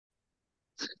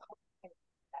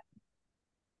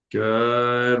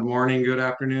Good morning, good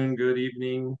afternoon, good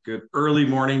evening, good early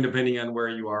morning, depending on where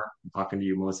you are. I'm talking to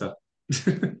you, Melissa.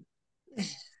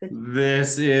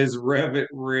 This is Revit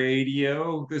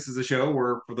Radio. This is a show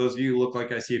where, for those of you who look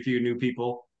like I see a few new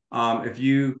people, if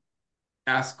you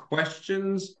ask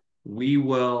questions, we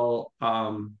will.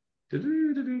 There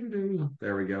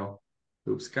we go.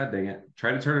 Oops, god dang it.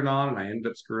 Try to turn it on, and I ended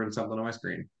up screwing something on my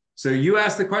screen. So you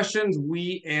ask the questions,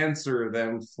 we answer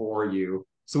them for you.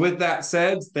 So with that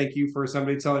said, thank you for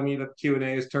somebody telling me that the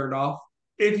Q&A is turned off.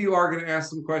 If you are going to ask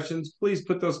some questions, please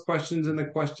put those questions in the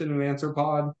question and answer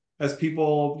pod. As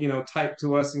people, type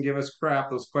to us and give us crap,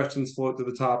 those questions float to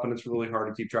the top, and it's really hard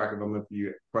to keep track of them if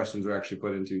the questions are actually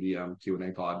put into the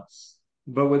Q&A pod.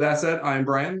 But with that said, I'm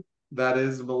Brian. That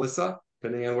is Melissa,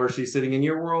 depending on where she's sitting in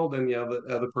your world, and the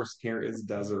other person here is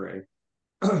Desiree.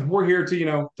 We're here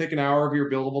to, take an hour of your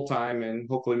billable time and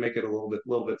hopefully make it a little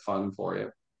bit fun for you.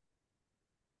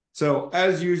 So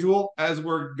as usual, as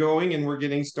we're going and we're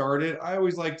getting started, I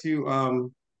always like to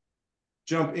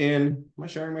jump in. Am I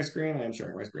sharing my screen? I am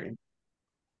sharing my screen.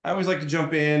 I always like to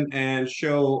jump in and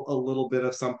show a little bit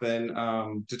of something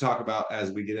to talk about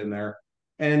as we get in there.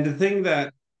 And the thing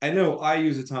that I know I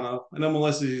use a ton of, I know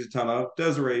Melissa uses a ton of,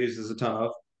 Desiree uses a ton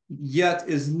of, yet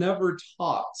is never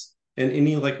taught in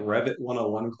any like Revit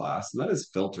 101 class, and that is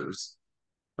filters.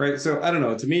 Right. So I don't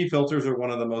know. To me, filters are one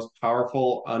of the most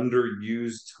powerful,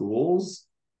 underused tools.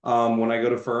 When I go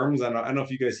to firms, I don't know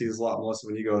if you guys see this a lot, Melissa,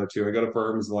 when you go there too. I go to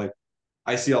firms like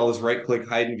I see all this right click,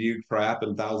 hide and view crap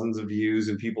and thousands of views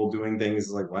and people doing things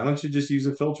like, why don't you just use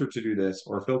a filter to do this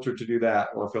or a filter to do that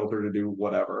or a filter to do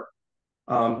whatever?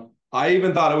 I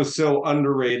even thought it was so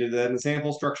underrated that in the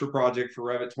sample structure project for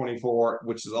Revit 24,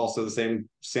 which is also the same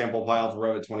sample file for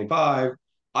Revit 25,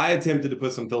 I attempted to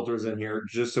put some filters in here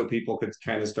just so people could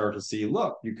kind of start to see,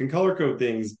 look, you can color code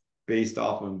things based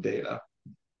off of data.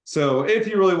 So if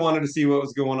you really wanted to see what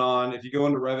was going on, if you go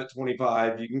into Revit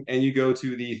 25, you go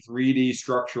to the 3D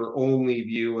structure only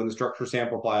view in the structure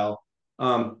sample file,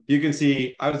 you can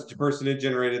see I was the person who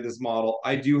generated this model.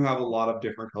 I do have a lot of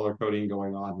different color coding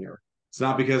going on here. It's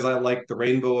not because I like the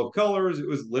rainbow of colors. It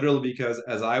was literally because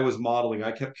as I was modeling,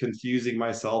 I kept confusing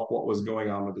myself what was going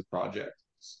on with this project.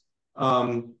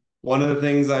 One of the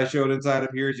things I showed inside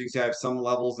of here is you can see I have some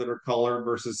levels that are colored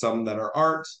versus some that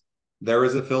aren't. There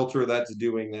is a filter that's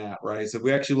doing that, right? So if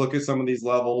we actually look at some of these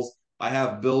levels, I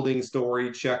have building story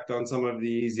checked on some of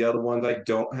these. The other ones I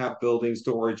don't have building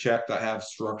story checked. I have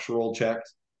structural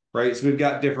checked, right? So we've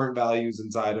got different values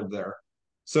inside of there.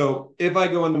 So if I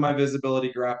go into my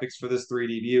visibility graphics for this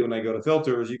 3D view and I go to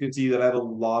filters, you can see that I have a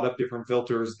lot of different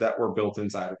filters that were built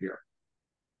inside of here.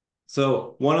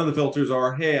 So one of the filters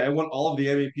are, hey, I want all of the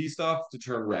MEP stuff to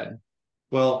turn red.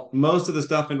 Well, most of the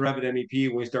stuff in Revit MEP,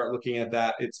 when we start looking at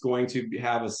that, it's going to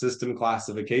have a system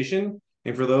classification.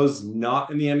 And for those not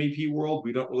in the MEP world,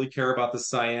 we don't really care about the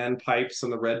cyan pipes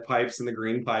and the red pipes and the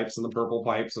green pipes and the purple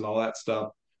pipes and all that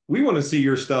stuff. We want to see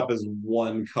your stuff as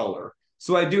one color.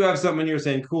 So I do have something in here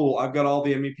saying, cool, I've got all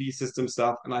the MEP system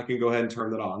stuff and I can go ahead and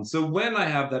turn it on. So when I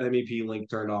have that MEP link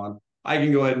turned on, I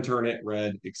can go ahead and turn it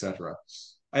red, etc.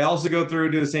 I also go through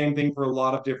and do the same thing for a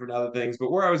lot of different other things.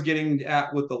 But where I was getting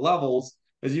at with the levels,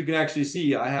 as you can actually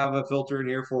see, I have a filter in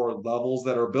here for levels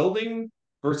that are building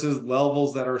versus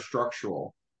levels that are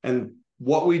structural. And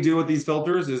what we do with these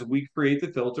filters is we create the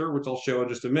filter, which I'll show in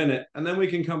just a minute, and then we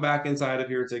can come back inside of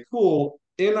here and say, cool,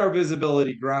 in our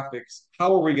visibility graphics,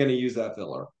 how are we going to use that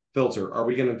filter? Are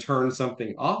we going to turn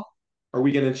something off? Are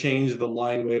we going to change the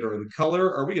line weight or the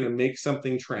color? Are we going to make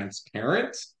something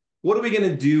transparent? What are we going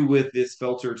to do with this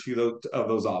filter of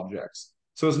those objects?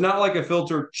 So it's not like a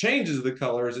filter changes the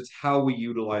colors, it's how we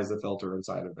utilize the filter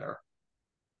inside of there.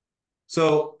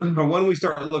 So when we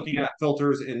start looking at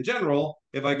filters in general,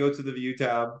 if I go to the View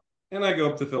tab and I go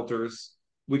up to Filters,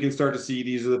 we can start to see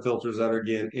these are the filters that are,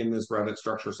 again, in this Revit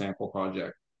structure sample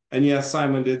project. And yes,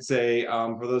 Simon did say,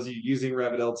 for those of you using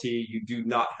Revit LT, you do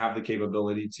not have the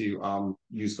capability to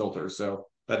use filters. So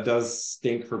that does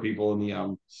stink for people in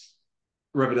the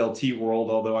Revit LT world,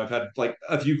 although I've had like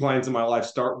a few clients in my life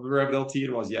start with Revit LT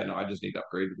and was, yeah, no, I just need to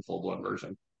upgrade to the full-blown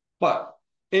version. But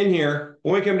in here,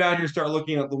 when we come down here, start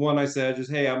looking at the one I said,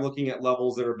 just, hey, I'm looking at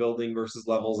levels that are building versus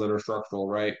levels that are structural,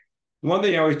 right? One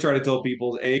thing I always try to tell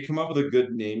people is, A, come up with a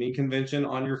good naming convention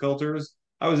on your filters.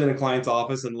 I was in a client's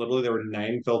office and literally there were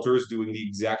 9 filters doing the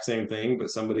exact same thing,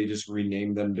 but somebody just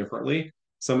renamed them differently.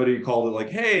 Somebody called it like,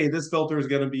 hey, this filter is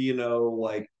going to be,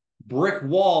 like brick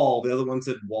wall. The other one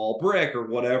said wall brick or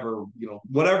whatever,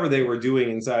 whatever they were doing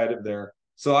inside of there.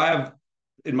 So I have,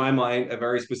 in my mind, a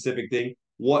very specific thing.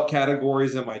 What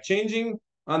categories am I changing?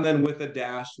 And then with a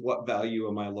dash, what value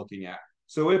am I looking at?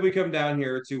 So if we come down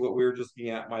here to what we were just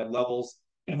looking at, my levels,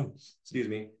 excuse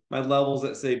me, my levels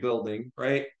that say building,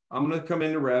 right? I'm going to come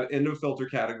into a filter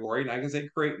category, and I can say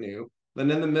create new.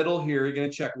 Then in the middle here, you're going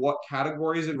to check what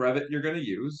categories in Revit you're going to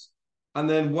use. And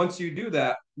then once you do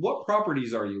that, what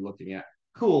properties are you looking at?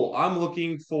 Cool. I'm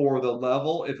looking for the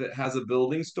level if it has a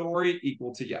building story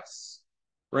equal to yes.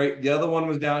 Right. The other one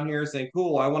was down here saying,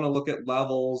 cool, I want to look at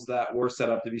levels that were set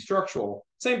up to be structural.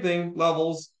 Same thing,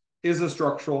 levels is a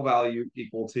structural value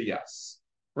equal to yes.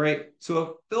 Right. So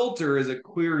a filter is a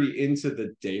query into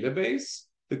the database.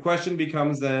 The question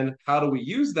becomes then, how do we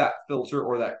use that filter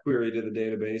or that query to the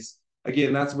database?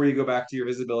 Again, that's where you go back to your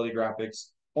visibility graphics,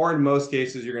 or in most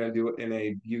cases, you're going to do it in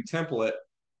a view template.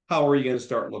 How are you going to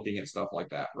start looking at stuff like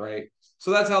that, right?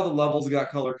 So that's how the levels got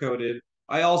color coded.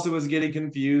 I also was getting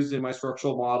confused in my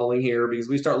structural modeling here because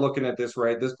we start looking at this,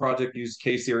 right? This project used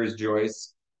K-series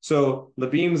joists. So the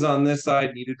beams on this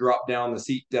side need to drop down the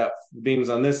seat depth. The beams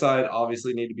on this side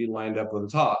obviously need to be lined up with the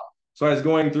top. So I was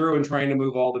going through and trying to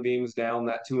move all the beams down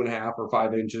that 2.5 or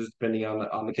 5 inches, depending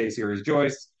on the K-series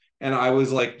joist. And I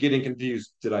was like getting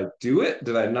confused. Did I do it?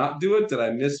 Did I not do it? Did I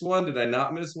miss one? Did I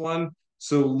not miss one?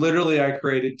 So literally I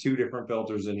created 2 different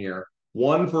filters in here.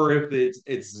 One for if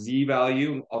it's Z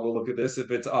value. I'll go look at this.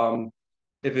 If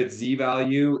its Z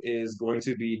value is going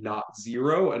to be not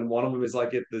 0, and one of them is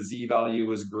like if the Z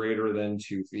value is greater than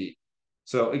 2 feet.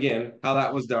 So again, how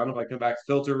that was done, if I come back to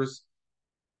filters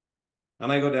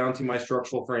and I go down to my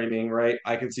structural framing, right,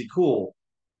 I can see, cool,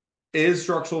 is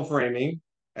structural framing,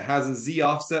 it has a Z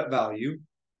offset value,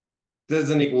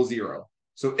 doesn't equal 0.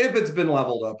 So if it's been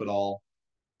leveled up at all,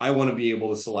 I want to be able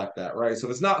to select that, right? So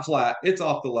if it's not flat, it's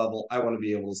off the level, I want to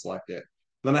be able to select it.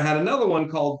 Then I had another one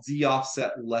called Z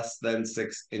offset less than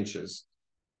 6 inches.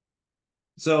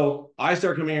 So I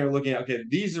start coming here and looking at, okay,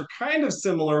 these are kind of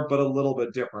similar, but a little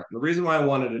bit different. And the reason why I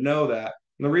wanted to know that,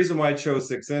 and the reason why I chose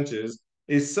 6 inches,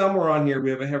 is somewhere on here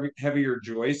we have a heavier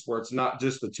joist where it's not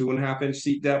just the 2.5 inch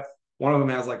seat depth. One of them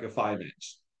has like a 5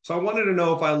 inch. So I wanted to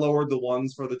know if I lowered the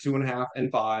ones for the 2.5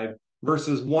 and 5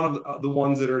 versus one of the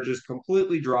ones that are just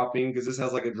completely dropping, because this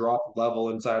has like a drop level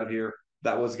inside of here,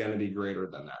 that was going to be greater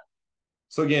than that.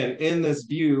 So again, in this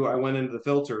view, I went into the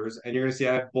filters, and you're going to see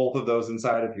I have both of those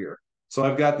inside of here. So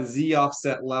I've got the Z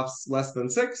offset less than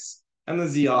 6 and the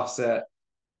Z offset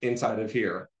inside of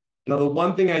here. Now, the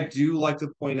one thing I do like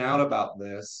to point out about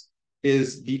this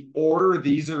is the order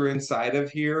these are inside of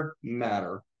here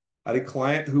matter. I had a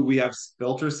client who we have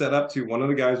filters set up to. One of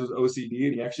the guys was OCD,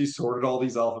 and he actually sorted all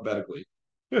these alphabetically.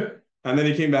 And then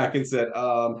he came back and said,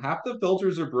 half the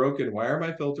filters are broken. Why are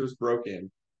my filters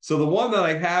broken? So the one that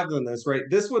I have in this, right,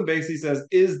 this one basically says,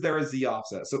 is there a Z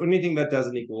offset? So anything that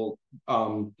doesn't equal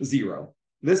 0.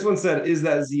 This one said, is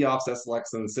that Z offset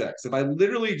less than 6? If I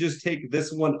literally just take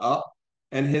this one up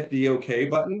and hit the OK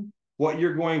button, what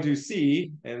you're going to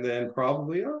see, and then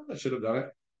probably, oh, I should have done it.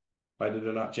 Why did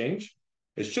it not change?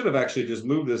 It should have actually just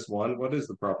moved this one. What is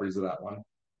the properties of that one?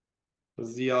 The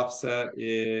Z offset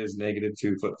is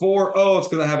 -2'4". Oh, it's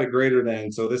because I have it greater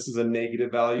than. So this is a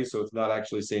negative value, so it's not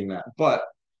actually saying that. But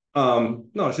no,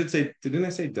 I should say, didn't I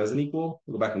say doesn't equal?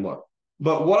 We'll go back and look.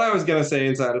 But what I was going to say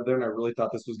inside of there, and I really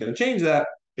thought this was going to change that,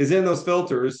 is in those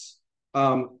filters,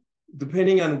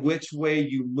 depending on which way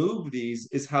you move these,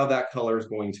 is how that color is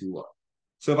going to look.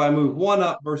 So if I move one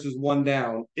up versus one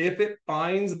down, if it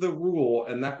finds the rule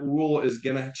and that rule is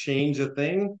going to change a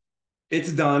thing,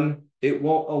 it's done. It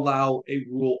won't allow a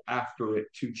rule after it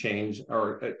to change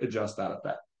or adjust that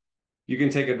effect. You can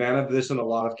take advantage of this in a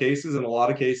lot of cases. In a lot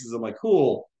of cases, I'm like,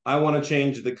 cool, I want to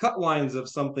change the cut lines of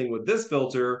something with this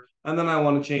filter, and then I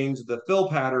want to change the fill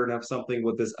pattern of something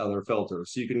with this other filter.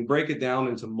 So you can break it down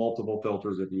into multiple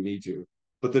filters if you need to.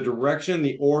 But the direction,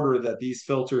 the order that these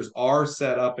filters are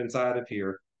set up inside of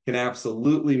here can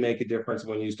absolutely make a difference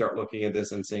when you start looking at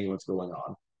this and seeing what's going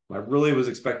on. I really was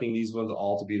expecting these ones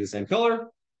all to be the same color.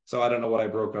 So I don't know what I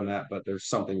broke on that, but there's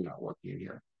something not working in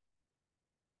here.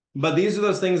 But these are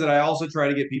those things that I also try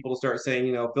to get people to start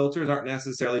saying, filters aren't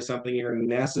necessarily something you're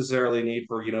necessarily need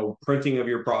for, printing of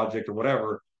your project or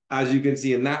whatever. As you can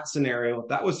see in that scenario,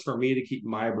 that was for me to keep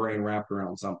my brain wrapped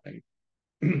around something.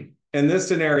 In this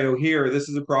scenario here, this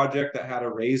is a project that had a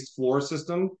raised floor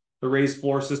system. The raised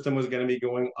floor system was going to be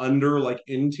going under like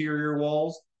interior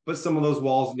walls, but some of those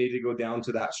walls need to go down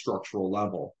to that structural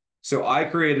level. So I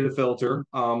created a filter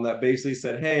that basically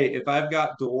said, hey, if I've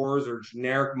got doors or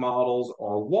generic models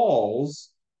or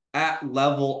walls at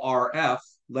level RF,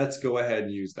 let's go ahead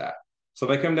and use that. So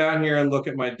if I come down here and look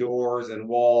at my doors and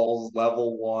walls,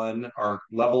 level 1 or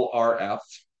level RF,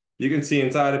 you can see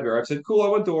inside of here, I've said, cool, I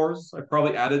want doors. I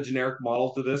probably added generic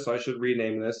models to this, so I should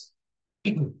rename this.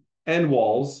 And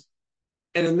walls.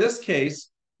 And in this case,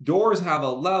 doors have a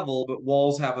level, but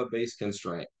walls have a base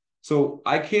constraint. So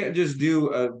I can't just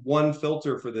do a one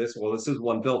filter for this. Well, this is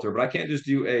one filter, but I can't just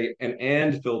do an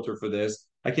and filter for this.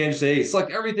 I can't just say, hey,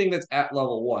 select everything that's at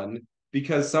level one,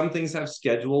 because some things have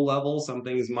schedule level, some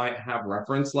things might have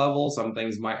reference level, some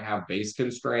things might have base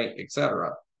constraint,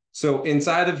 etc. So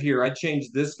inside of here, I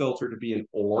changed this filter to be an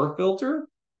or filter.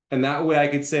 And that way I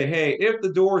could say, hey, if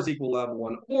the doors equal level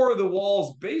one, or the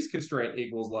wall's base constraint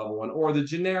equals level one, or the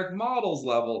generic models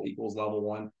level equals level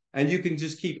one, and you can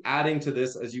just keep adding to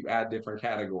this as you add different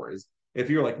categories. If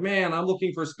you're like, man, I'm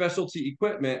looking for specialty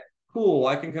equipment, cool,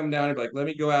 I can come down and be like, let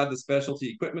me go add the specialty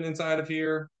equipment inside of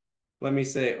here. Let me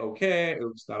say, okay,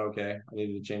 oops, not okay. I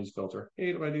needed to change filter.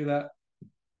 Hey, do I do that?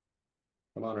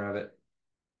 Come on, Revit.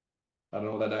 I don't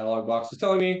know what that dialog box is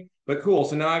telling me, but cool.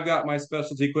 So now I've got my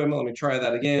specialty equipment. Let me try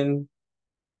that again.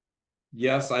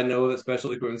 Yes, I know that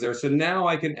specialty equipment's there. So now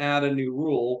I can add a new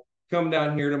rule, come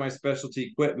down here to my specialty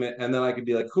equipment, and then I can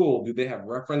be like, cool, do they have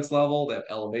reference level? They have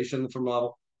elevation from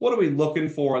level. What are we looking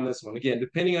for on this one? Again,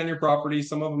 depending on your property,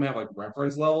 some of them have like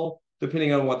reference level,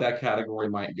 depending on what that category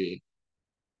might be.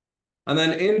 And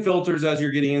then in filters, as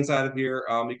you're getting inside of here,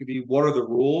 it could be what are the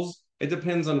rules? It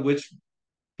depends on which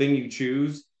thing you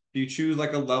choose. If you choose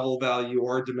like a level value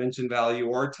or a dimension value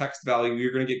or a text value,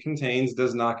 you're going to get contains,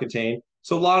 does not contain.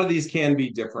 So a lot of these can be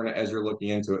different as you're looking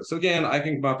into it. So again, I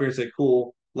can come up here and say,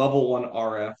 cool, level one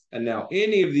RF. And now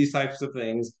any of these types of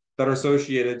things that are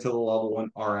associated to the level one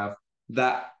RF,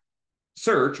 that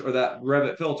search or that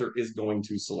Revit filter is going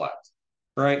to select.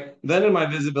 Right. Then in my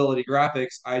visibility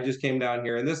graphics, I just came down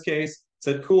here in this case,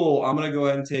 said, cool, I'm going to go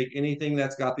ahead and take anything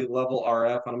that's got the level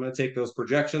RF, and I'm going to take those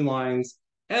projection lines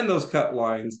and those cut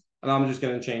lines, and I'm just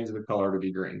going to change the color to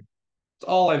be green. That's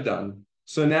all I've done.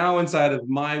 So now inside of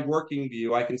my working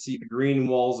view, I can see the green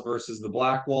walls versus the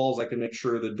black walls. I can make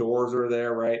sure the doors are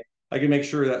there, right? I can make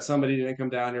sure that somebody didn't come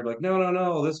down here like, no, no,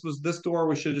 no, this door,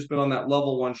 we should have just been on that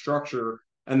level one structure.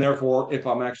 And therefore, if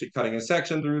I'm actually cutting a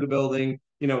section through the building,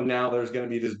 now there's going to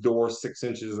be this door 6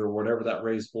 inches or whatever that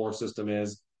raised floor system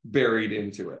is buried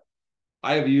into it.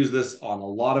 I have used this on a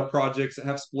lot of projects that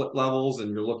have split levels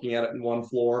and you're looking at it in one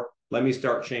floor. Let me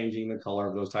start changing the color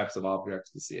of those types of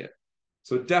objects to see it.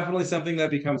 So definitely something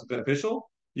that becomes beneficial.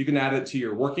 You can add it to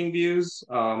your working views.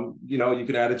 You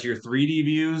could add it to your 3D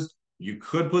views. You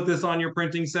could put this on your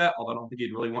printing set, although I don't think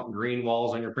you'd really want green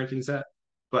walls on your printing set.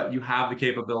 But you have the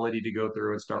capability to go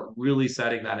through and start really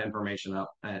setting that information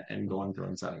up and going through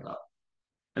and setting it up.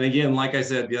 And again, like I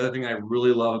said, the other thing I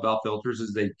really love about filters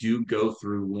is they do go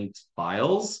through linked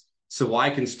files. So I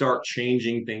can start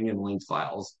changing things in linked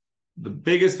files. The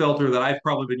biggest filter that I've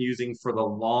probably been using for the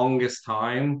longest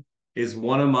time is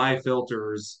one of my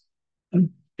filters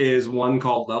is one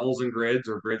called levels and grids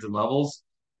or grids and levels.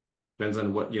 Depends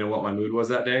on what my mood was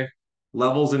that day.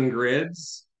 Levels and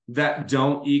grids that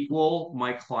don't equal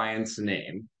my client's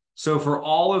name. So for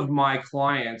all of my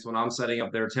clients, when I'm setting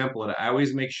up their template, I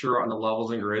always make sure on the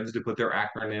levels and grids to put their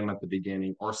acronym at the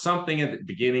beginning or something at the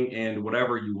beginning and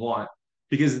whatever you want.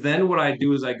 Because then what I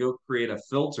do is I go create a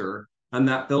filter and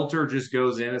that filter just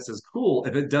goes in and says, cool,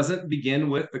 if it doesn't begin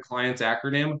with the client's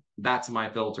acronym, that's my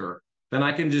filter. Then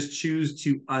I can just choose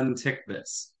to untick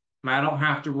this. And I don't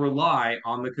have to rely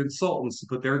on the consultants to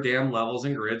put their damn levels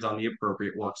and grids on the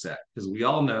appropriate work set because we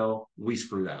all know we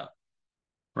screw that up,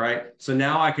 right? So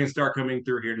now I can start coming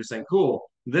through here just saying, cool,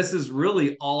 this is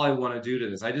really all I want to do to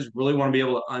this. I just really want to be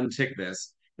able to untick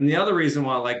this. And the other reason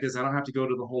why I like this, I don't have to go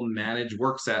to the whole manage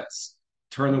work sets,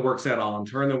 turn the work set on,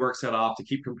 turn the work set off to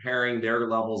keep comparing their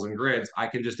levels and grids. I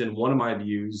can just in one of my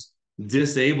views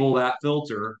disable that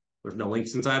filter. There's no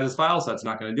links inside this file, so that's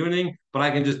not going to do anything, but I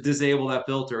can just disable that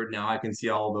filter. Now I can see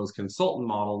all of those consultant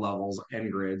model levels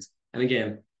and grids. And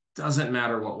again, doesn't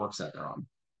matter what work set they're on.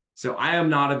 So I am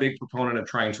not a big proponent of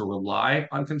trying to rely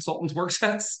on consultants' work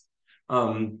sets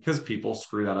because people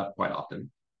screw that up quite often.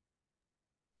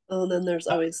 Oh, and then there's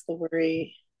always the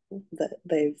worry that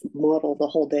they've modeled the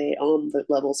whole day on the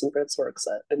levels and grids work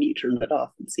set, and you turn it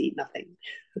off and see nothing.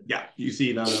 Yeah, you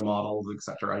see none of the models,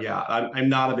 etc. Yeah, I'm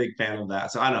not a big fan of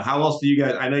that. So I don't know. How else do you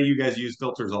guys? I know you guys use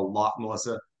filters a lot,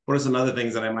 Melissa. What are some other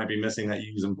things that I might be missing that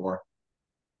you use them for?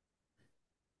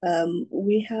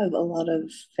 We have a lot of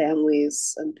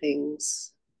families and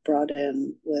things brought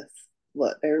in with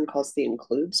what Aaron calls the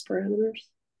includes parameters.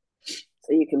 So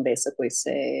you can basically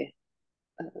say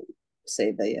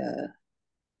the,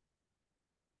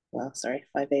 wow, sorry,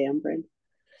 5 a.m. brain.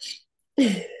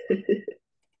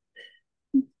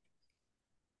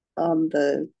 On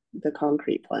the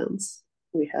concrete plans,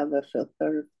 we have a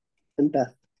filter, and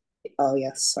Beth, oh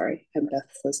yes, sorry, and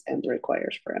Beth says and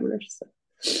requires parameters. So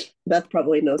Beth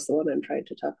probably knows the one I'm trying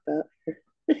to talk about.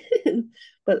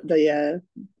 But the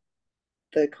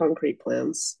concrete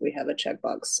plans, we have a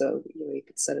checkbox, so you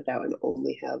could set it out and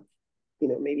only have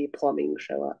maybe plumbing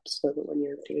show up, so that when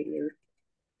you're doing your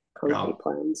Yeah. concrete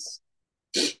plans,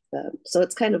 so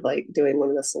it's kind of like doing one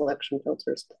of the selection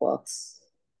filters plus.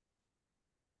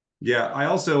 Yeah, I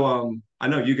also I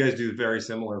know you guys do very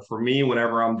similar. For me,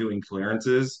 whenever I'm doing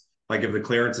clearances, like if the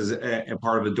clearance is a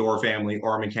part of a door family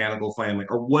or a mechanical family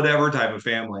or whatever type of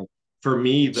family, for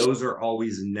me, those are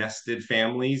always nested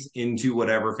families into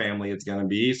whatever family it's going to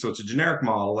be. So it's a generic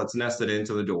model that's nested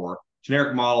into the door,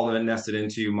 generic model and then nested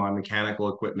into my mechanical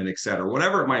equipment, et cetera.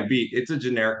 Whatever it might be, it's a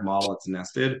generic model that's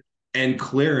nested and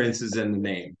clearance is in the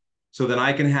name. So then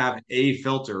I can have a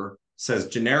filter says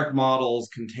generic models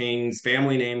contains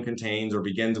family name contains or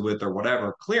begins with or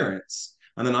whatever clearance.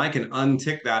 And then I can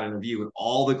untick that in a view and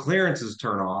all the clearances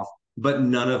turn off, but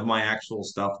none of my actual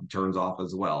stuff turns off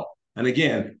as well. And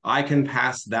again, I can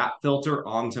pass that filter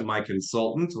on to my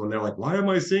consultants when they're like, why am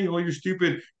I seeing all your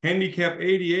stupid handicap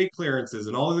ADA clearances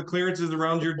and all of the clearances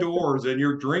around your doors and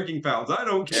your drinking fountains? I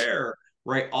don't care,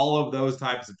 right? All of those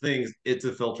types of things. It's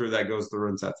a filter that goes through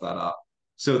and sets that up.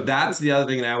 So that's the other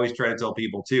thing that I always try to tell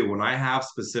people too. When I have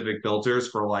specific filters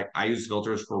for like, I use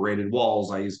filters for rated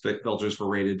walls, I use filters for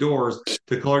rated doors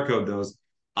to color code those.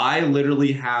 I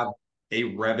literally have a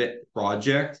Revit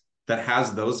project that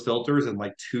has those filters and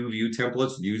like 2 view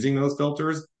templates using those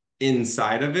filters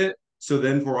inside of it. So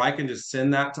then, for I can just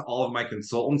send that to all of my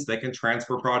consultants, they can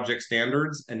transfer project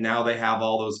standards, and now they have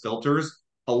all those filters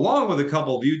along with a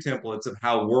couple of view templates of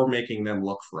how we're making them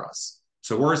look for us.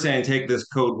 So we're saying take this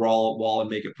code wall and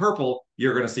make it purple.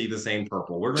 You're going to see the same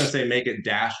purple. We're going to say make it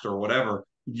dashed or whatever.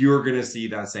 You're going to see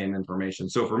that same information.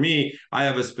 So for me, I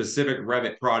have a specific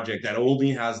Revit project that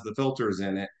only has the filters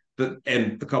in it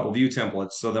and a couple view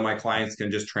templates so that my clients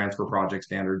can just transfer project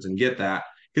standards and get that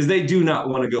because they do not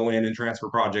want to go in and transfer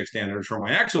project standards from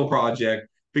my actual project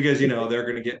because they're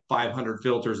going to get 500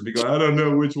 filters and be going, I don't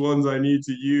know which ones I need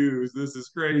to use. This is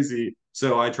crazy.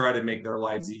 So I try to make their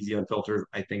lives easy on filters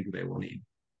I think they will need.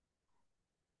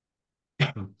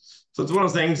 So it's one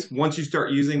of those things. Once you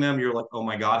start using them, you're like, oh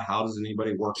my God, how does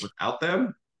anybody work without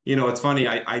them? It's funny.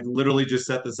 I literally just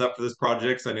set this up for this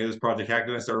project. So I knew this project hacked,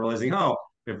 and I started realizing, oh,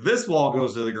 if this wall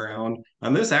goes to the ground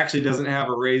and this actually doesn't have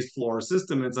a raised floor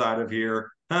system inside of here,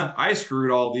 I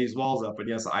screwed all these walls up. And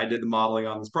yes, I did the modeling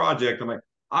on this project. I'm like,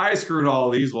 I screwed all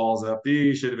these walls up.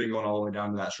 These should have been going all the way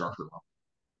down to that structure level.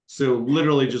 So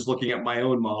literally just looking at my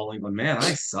own modeling, going, man,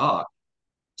 I suck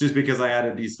just because I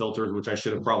added these filters, which I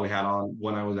should have probably had on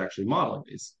when I was actually modeling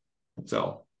these.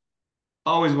 So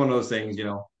always one of those things,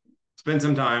 spend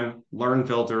some time, learn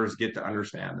filters, get to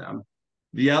understand them.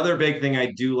 The other big thing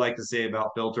I do like to say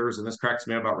about filters, and this cracks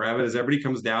me up about Revit, is everybody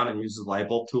comes down and uses the light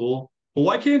bulb tool. Well,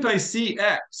 why can't I see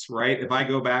X, right? If I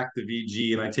go back to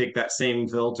VG and I take that same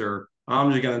filter,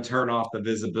 I'm just going to turn off the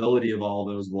visibility of all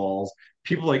those walls.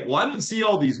 People are like, well, I don't see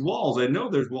all these walls. I know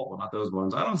there's well, not those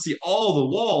ones. I don't see all the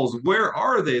walls. Where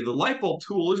are they? The light bulb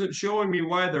tool isn't showing me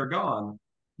why they're gone.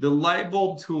 The light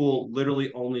bulb tool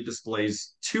literally only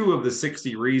displays 2 of the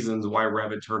 60 reasons why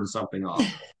Revit turns something off.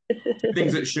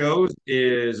 Things it shows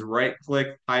is right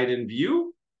click, hide in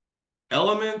view,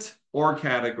 element, or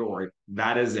category.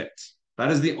 That is it.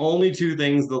 That is the only 2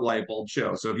 things the light bulb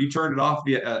shows. So if you turn it off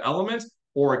via an element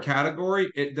or a category,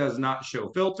 it does not show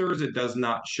filters. It does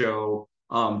not show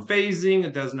phasing.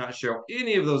 It does not show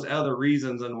any of those other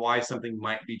reasons on why something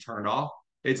might be turned off.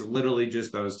 It's literally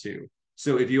just those 2.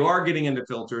 So if you are getting into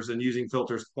filters and using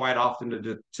filters quite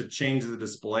often to change the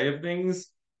display of things,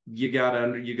 you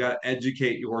gotta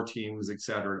educate your teams, et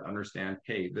cetera, to understand,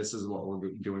 hey, this is what we're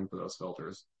doing for those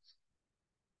filters.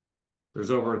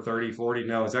 There's over 30, 40.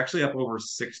 No, it's actually up over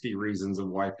 60 reasons of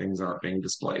why things aren't being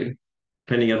displayed,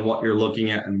 depending on what you're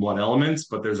looking at and what elements,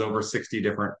 but there's over 60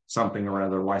 different something or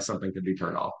other why something could be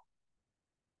turned off.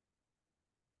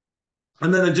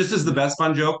 And then just as the best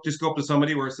fun joke, just go up to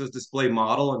somebody where it says display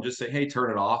model and just say, hey, turn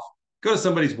it off. Go to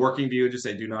somebody's working view and just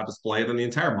say, do not display. Then the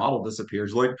entire model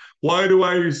disappears. Like, why do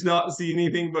I not see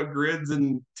anything but grids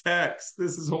and text?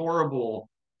 This is horrible.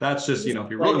 That's just, if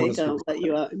you Why really they want to screw don't let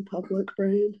you out in public,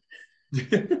 Brian.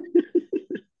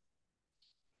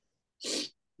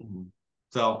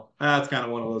 So that's kind of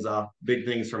one of those big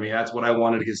things for me. That's what I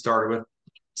wanted to get started with.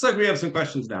 Looks like we have some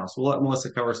questions now. So we'll let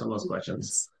Melissa cover some of those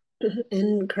questions.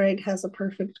 And Craig has a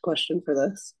perfect question for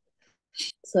this.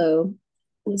 So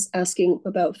I was asking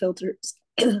about filters.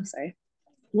 Sorry.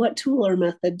 What tool or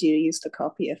method do you use to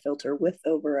copy a filter with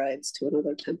overrides to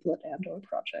another template and or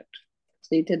project?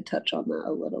 So you did touch on that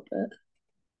a little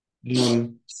bit.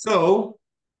 So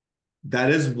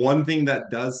That is one thing that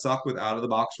does suck with out of the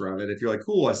box Revit. If you're like,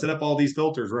 cool, I set up all these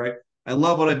filters, right? I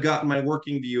love what I've got in my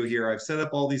working view here. I've set up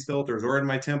all these filters or in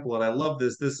my template. I love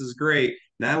this. This is great.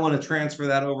 Now I want to transfer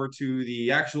that over to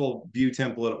the actual view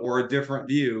template or a different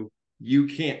view. You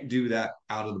can't do that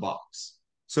out of the box.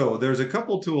 So there's a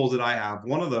couple tools that I have.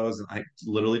 One of those, and I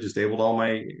literally just enabled all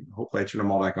my, hopefully I turned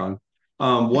them all back on.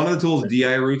 One of the tools,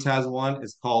 DI Roots has one,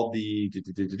 is called the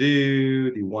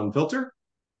one filter.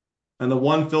 And the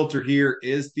one filter here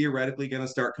is theoretically going to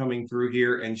start coming through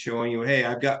here and showing you, hey,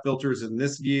 I've got filters in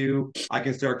this view. I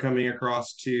can start coming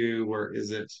across to, where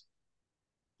is it?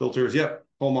 Filters, yep,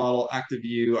 full model, active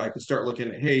view. I can start looking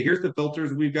at, hey, here's the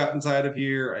filters we've got inside of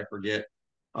here. I forget.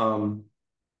 Full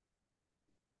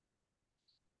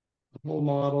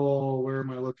model, where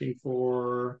am I looking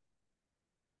for?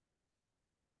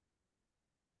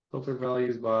 Filter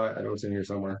values by, I know it's in here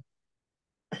somewhere.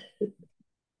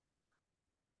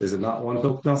 Is it not one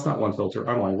filter? No, it's not one filter.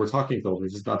 I'm lying. We're talking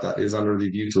filters. It's not that. It's under the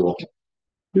view tool.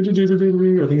 I think it's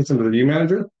under the view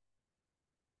manager.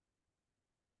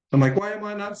 I'm like, why am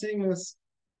I not seeing this?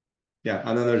 Yeah,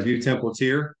 and then there's view templates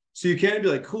here. So you can be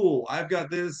like, cool, I've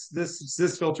got this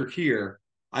filter here.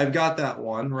 I've got that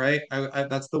one, right?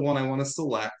 That's the one I want to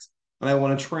select, and I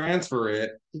want to transfer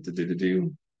it.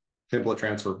 Template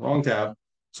transfer, wrong tab.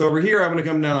 So over here, I'm going to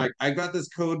come down. I got this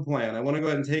code plan. I want to go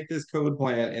ahead and take this code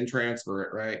plan and transfer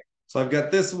it, right? So I've got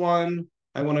this one.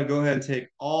 I want to go ahead and take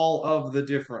all of the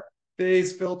different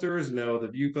phase filters. No, the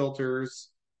view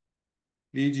filters,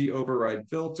 VG override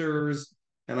filters,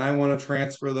 and I want to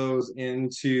transfer those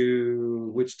into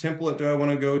which template do I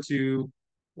want to go to?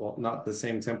 Well, not the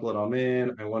same template I'm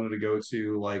in. I wanted to go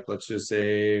to, like, let's just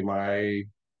say my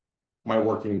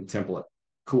working template.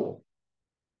 Cool.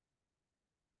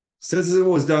 Says it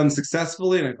was done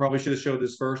successfully, and I probably should have showed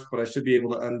this first, but I should be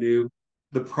able to undo.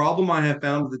 The problem I have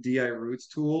found with the DI Roots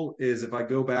tool is if I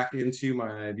go back into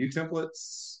my view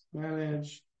templates,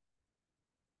 manage,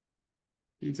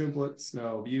 view templates,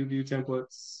 no, view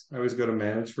templates. I always go to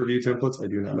manage for view templates. I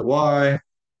do not know why.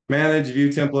 Manage view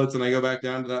templates, and I go back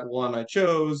down to that one I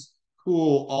chose.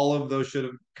 Cool, all of those should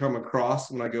have come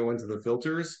across when I go into the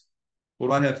filters.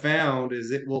 What I have found is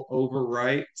it will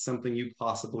overwrite something you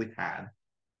possibly had.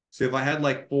 So if I had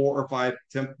like 4 or 5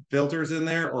 temp filters in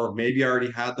there, or maybe I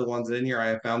already had the ones in here, I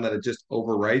have found that it just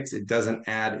overwrites. It doesn't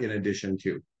add in addition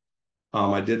to.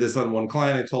 I did this on one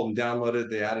client. I told them download it.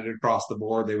 They added it across the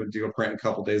board. They would do a print a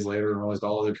couple days later and realized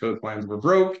all of their code plans were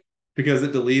broke because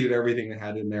it deleted everything they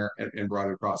had in there and brought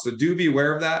it across. So do be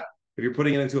aware of that. If you're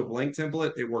putting it into a blank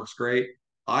template, it works great.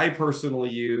 I personally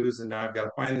use, and now I've got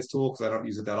to find this tool because I don't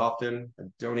use it that often. I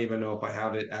don't even know if I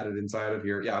have it added inside of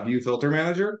here. Yeah, View Filter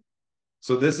Manager.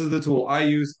 So this is the tool I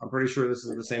use. I'm pretty sure this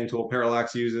is the same tool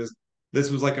Parallax uses. This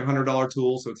was like $100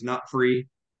 tool, so it's not free,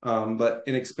 but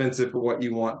inexpensive for what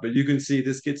you want. But you can see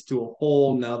this gets to a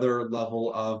whole nother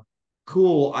level of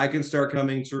cool. I can start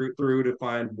coming through to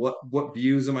find what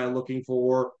views am I looking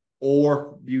for,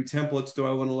 or view templates do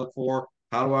I want to look for?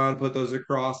 How do I want to put those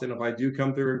across? And if I do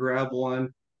come through and grab one,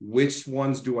 which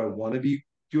ones do I want to be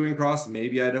doing across?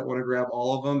 Maybe I don't want to grab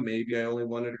all of them. Maybe I only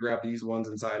wanted to grab these ones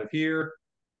inside of here.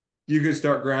 You can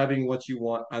start grabbing what you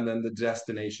want and then the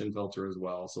destination filter as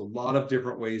well. So a lot of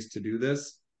different ways to do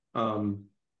this.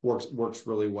 Works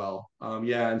really well.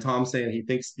 Yeah, and Tom's saying he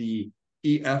thinks the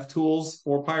EF tools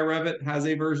for PyRevit has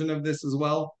a version of this as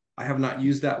well. I have not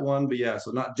used that one, but yeah,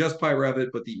 so not just PyRevit,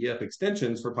 but the EF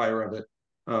extensions for PyRevit,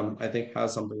 I think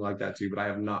has something like that too, but I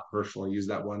have not personally used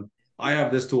that one. I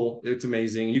have this tool. It's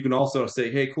amazing. You can also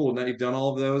say, hey, cool, now you've done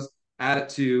all of those, add it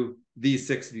to these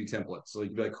 6 view templates. So you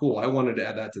can be like, cool, I wanted to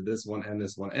add that to this one and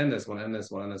this one and this one and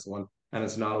this one and this one. And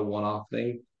it's not a one-off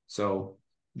thing. So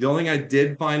the only thing I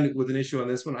did find with an issue on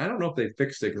this one, I don't know if they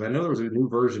fixed it because I know there was a new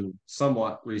version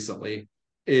somewhat recently,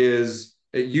 is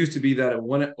it used to be that it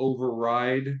wouldn't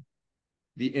override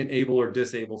the enable or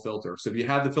disable filter. So if you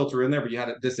had the filter in there, but you had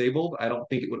it disabled, I don't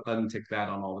think it would untick that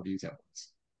on all the view templates.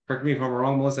 Correct me if I'm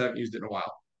wrong, Melissa, I haven't used it in a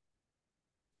while.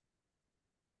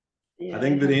 Yeah, I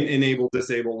think that enable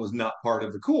disable was not part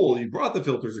of the cool. You brought the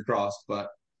filters across, but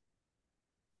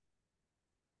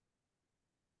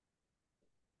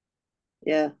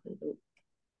yeah, I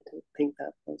don't think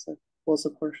that was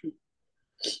a portion.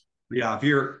 yeah, if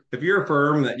you're a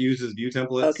firm that uses view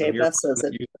templates Okay, and you're a Beth firm says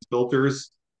that it. uses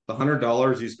filters, the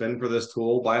 $100 you spend for this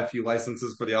tool, buy a few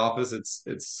licenses for the office,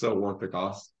 it's so worth the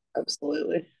cost.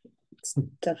 Absolutely. It's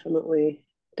definitely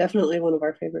one of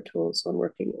our favorite tools when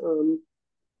working on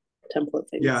template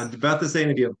Yeah, things. about the same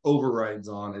if you have overrides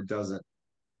on, it doesn't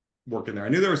work in there. I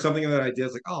knew there was something in that idea. I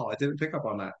was like, oh, I didn't pick up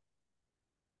on that.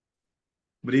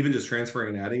 But even just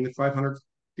transferring and adding the 500.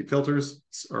 filters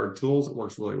or tools, it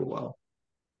works really well.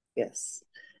 Yes.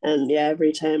 And yeah,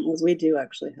 every time, because we do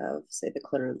actually have, say, the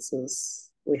clearances,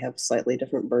 we have slightly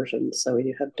different versions. So we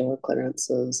do have door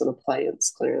clearances and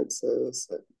appliance clearances,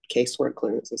 casework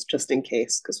clearances, just in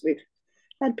case, because we've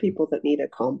had people that need a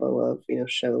combo of, Yeah.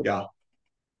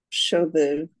 show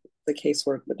the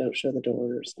casework but don't show the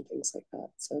doors and things like that.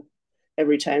 So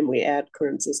every time we add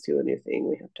clearances to a new thing,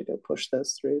 we have to go push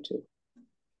those through to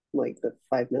like the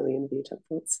 5 million view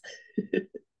templates.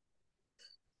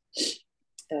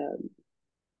 um,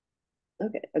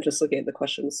 okay, I'm just looking at the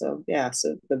questions. So yeah,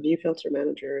 so the view filter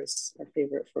manager is our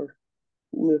favorite for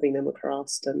moving them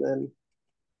across. And then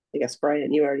I guess,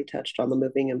 Brian, you already touched on the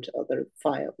moving them to other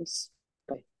files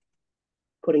by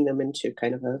putting them into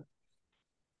kind of a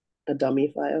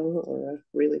dummy file or a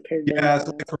really pared down Yeah,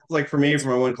 so file. like for me, for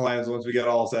my one clients, once we got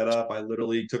all set up, I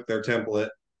literally took their template,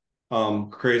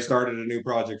 started a new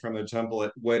project from their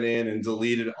template, went in and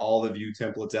deleted all the view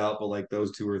templates out, but like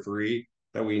those two or three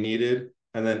that we needed.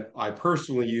 And then I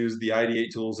personally used the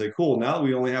ideate tool to say, cool, now that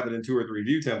we only have it in two or three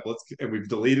view templates and we've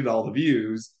deleted all the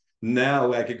views,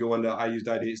 now I could go into, I used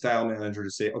ideate style manager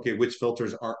to say, okay, which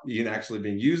filters aren't even actually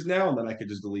being used now? And then I could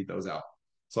just delete those out.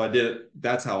 So I did it.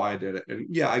 That's how I did it. And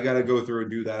yeah, I got to go through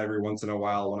and do that every once in a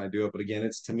while when I do it. But again,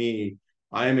 it's to me,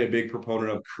 I am a big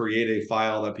proponent of create a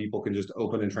file that people can just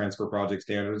open and transfer project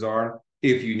standards on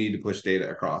if you need to push data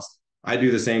across. I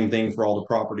do the same thing for all the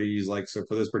properties. Like, so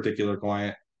for this particular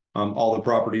client, all the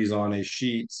properties on a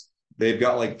sheet, they've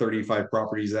got like 35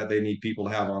 properties that they need people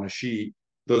to have on a sheet.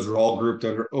 Those are all grouped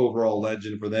under overall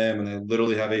legend for them. And they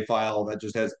literally have a file that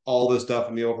just has all this stuff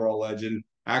in the overall legend,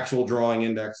 actual drawing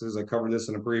indexes. I covered this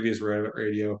in a previous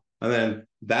radio. And then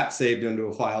that's saved into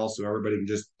a file so everybody can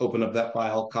just open up that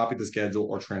file, copy the schedule,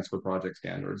 or transfer project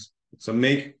standards. So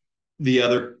make the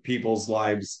other people's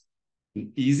lives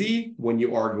easy when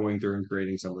you are going through and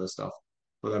creating some of this stuff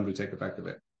for them to take effect of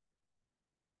it.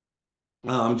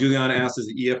 Juliana asks,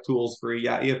 is EF tools free?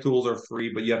 Yeah, EF tools are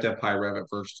free, but you have to have Revit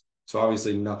first. So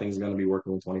obviously nothing's going to be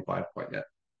working with 25 quite yet.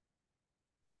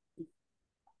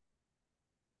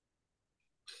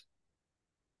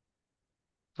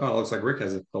 Oh, it looks like Rick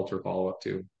has a filter follow-up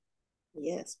too.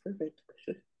 Yes, perfect.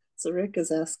 So Rick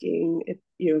is asking if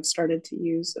you have started to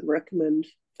use and recommend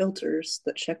filters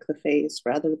that check the phase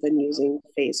rather than using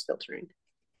phase filtering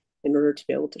in order to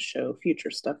be able to show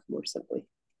future stuff more simply.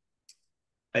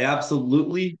 I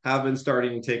absolutely have been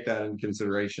starting to take that in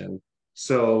consideration.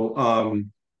 So,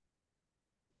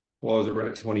 what was it, right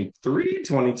at 23,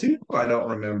 22? I don't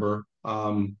remember.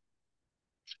 One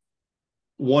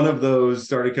of those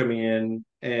started coming in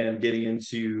and getting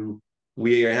into,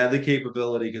 we had the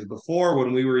capability because before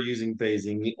when we were using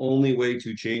phasing, the only way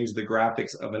to change the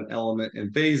graphics of an element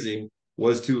in phasing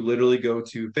was to literally go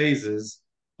to phases,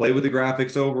 play with the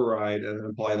graphics override, and then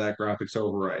apply that graphics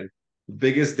override. The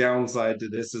biggest downside to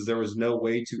this is there was no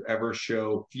way to ever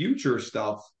show future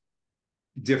stuff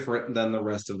different than the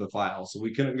rest of the file. So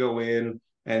we couldn't go in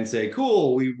and say,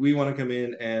 cool, we want to come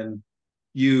in and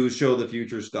you show the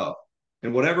future stuff.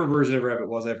 And whatever version of Revit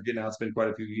was, I forget now, it's been quite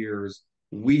a few years.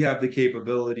 We have the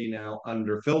capability now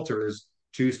under filters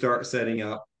to start setting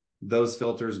up those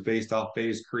filters based off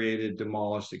phase created,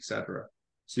 demolished, etc.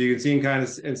 So you can see and kind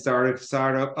of and start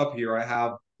up here. I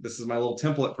have this is my little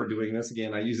template for doing this.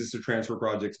 Again, I use this to transfer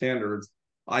project standards.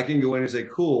 I can go in and say,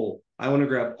 cool, I want to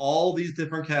grab all these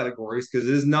different categories because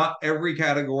it is not every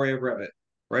category of Revit,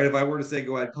 right? If I were to say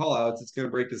go add callouts, it's going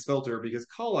to break this filter because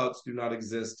callouts do not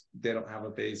exist. They don't have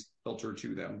a phase filter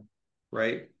to them,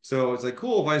 right? So it's like,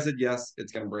 cool, if I said yes,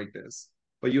 it's going to break this.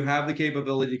 But you have the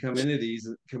capability to come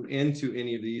into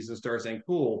any of these and start saying,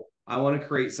 cool, I want to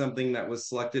create something that was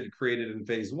selected, created in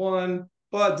phase one,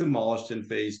 but demolished in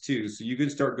phase two. So you can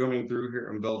start going through here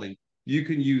and building. You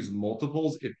can use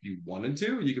multiples if you wanted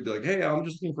to. You could be like, hey, I'm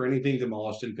just looking for anything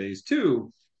demolished in phase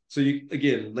two. So you,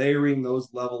 again, layering those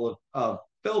level of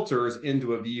filters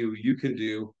into a view you can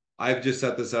do. I've just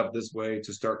set this up this way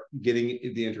to start getting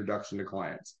the introduction to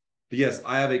clients. But yes,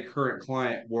 I have a current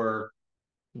client where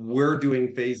we're doing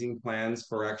phasing plans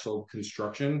for actual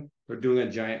construction. They're doing a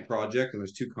giant project, and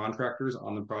there's two contractors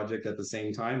on the project at the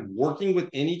same time, working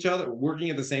within each other, working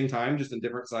at the same time, just in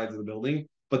different sides of the building,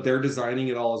 but they're designing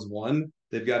it all as one.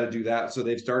 They've got to do that. So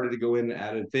they've started to go in and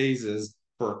added phases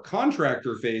for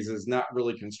contractor phases, not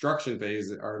really construction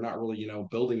phases, or not really,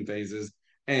 building phases.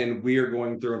 And we are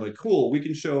going through like, cool, we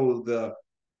can show the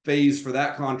phase for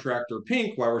that contractor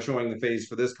pink while we're showing the phase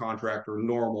for this contractor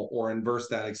normal or inverse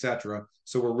that, etc.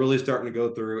 So we're really starting to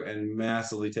go through and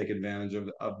massively take advantage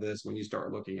of this when you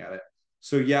start looking at it.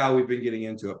 So yeah, we've been getting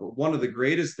into it. But one of the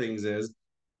greatest things is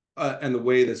and the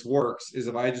way this works is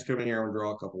if I just come in here and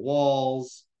draw a couple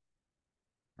walls.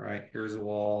 All right, here's a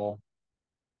wall,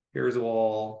 here's a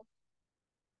wall,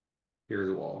 here's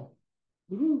a wall.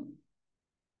 Woo-hoo.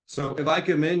 So if I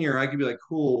come in here, I could be like,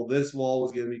 cool, this wall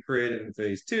was going to be created in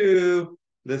phase 2.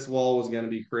 This wall was going to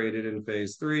be created in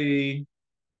phase 3.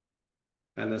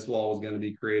 And this wall was going to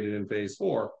be created in phase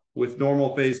 4. With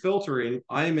normal phase filtering,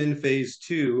 I'm in phase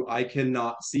 2. I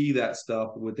cannot see that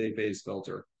stuff with a phase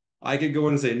filter. I could go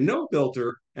in and say no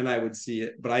filter and I would see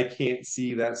it, but I can't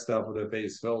see that stuff with a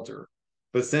phase filter.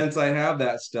 But since I have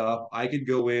that stuff, I could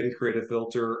go in, create a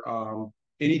filter,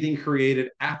 anything created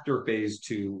after phase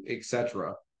 2,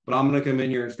 etc. But I'm going to come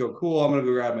in here and just go, cool, I'm going to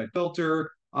go grab my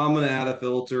filter. I'm going to add a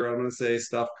filter. I'm going to say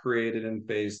stuff created in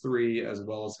phase 3 as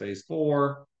well as phase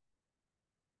 4.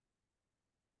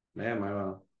 Man,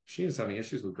 my machine is having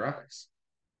issues with graphics.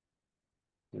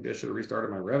 Maybe I should have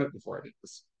restarted my Revit before I did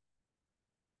this.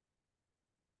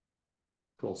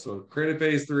 Cool. So created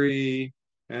phase 3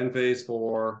 and phase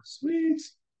 4. Sweet.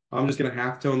 I'm just going to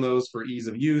halftone those for ease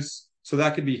of use. So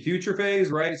that could be future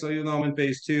phase, right? So even though I'm in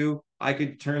phase 2, I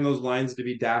could turn those lines to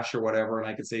be dash or whatever, and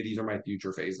I could say these are my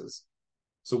future phases.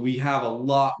 So we have a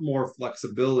lot more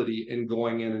flexibility in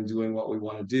going in and doing what we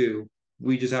want to do.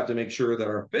 We just have to make sure that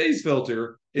our phase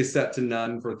filter is set to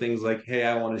none for things like, hey,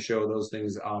 I want to show those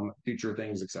things, future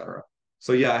things, etc.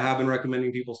 So yeah, I have been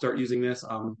recommending people start using this,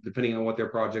 depending on what their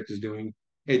project is doing.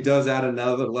 It does add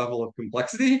another level of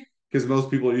complexity because most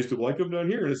people are used to like, I'm down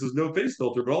here, this is no phase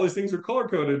filter, but all these things are color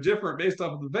coded different based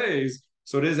off of the phase.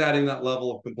 So it is adding that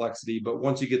level of complexity. But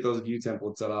once you get those view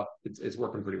templates set up, it's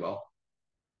working pretty well.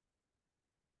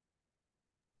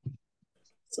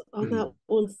 So on that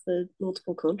one with the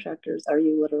multiple contractors, are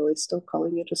you literally still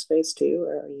calling it just phase 2,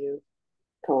 or are you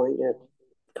calling it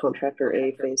contractor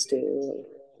A phase 2?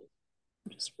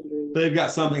 I'm just wondering. They've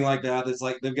got something like that. It's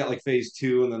like they've got like phase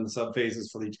 2 and then the sub phases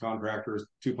for each contractor is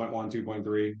 2.1,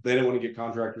 2.3. They don't want to get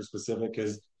contractor specific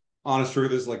because honest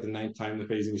truth is like the ninth time the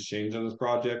phasing has changed on this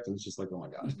project. And it's just like, oh my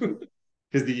God.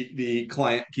 Because the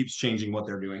client keeps changing what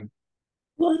they're doing.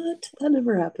 What? That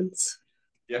never happens.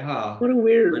 Yeah. What a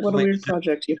weird Originally,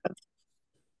 project you have.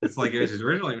 it's like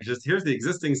originally it was just here's the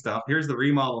existing stuff, here's the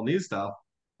remodel new stuff.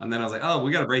 And then I was like, oh,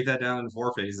 we got to break that down into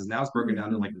 4 phases. Now it's broken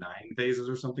down to like 9 phases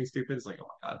or something stupid. It's like, oh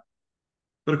my God.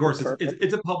 But of course,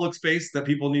 it's a public space that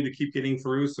people need to keep getting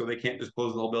through, so they can't just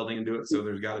close the whole building and do it. So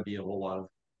there's got to be a whole lot of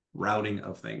routing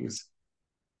of things.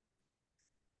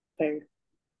 Fair.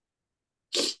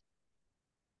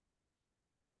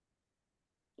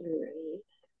 All right.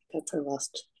 That's our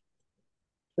last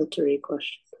filtery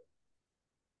question.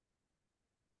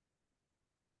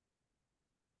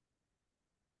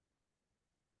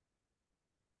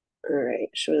 All right.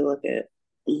 Should we look at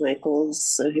Michael's?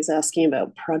 So he's asking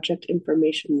about project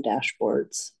information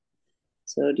dashboards.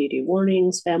 So do you do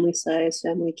warnings, family size,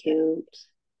 family count?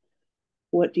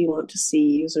 What do you want to see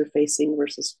user facing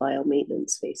versus file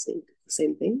maintenance facing?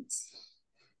 Same things?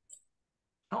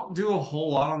 I don't do a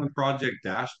whole lot on the project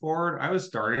dashboard. I was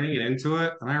starting to get into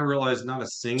it, and I realized not a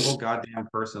single goddamn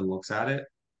person looks at it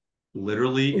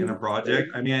literally in a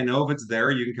project. I mean, I know if it's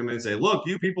there, you can come in and say, look,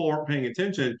 you people weren't paying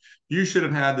attention. You should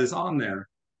have had this on there.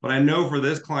 But I know for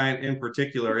this client in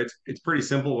particular, it's pretty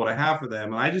simple what I have for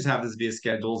them. And I just have this via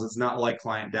schedules. It's not like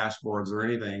client dashboards or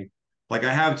anything. Like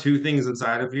I have 2 things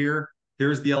inside of here.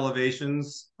 Here's the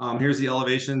elevations. Here's the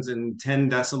elevations in 10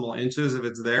 decimal inches if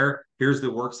it's there. Here's the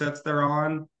work sets they're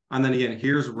on. And then again,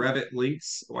 here's Revit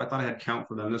links. Oh, I thought I had count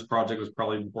for them. This project was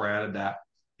probably before I added that.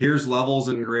 Here's levels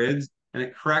and grids. And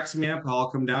it cracks me up how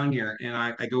I'll come down here and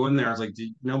I go in there. I was like, did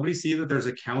nobody see that there's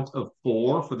a count of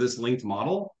 4 for this linked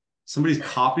model? Somebody's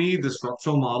copied the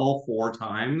structural model 4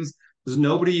 times. Does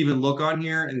nobody even look on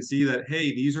here and see that,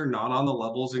 hey, these are not on the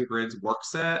levels and grids work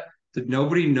set? Did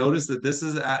nobody notice that this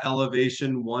is at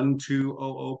elevation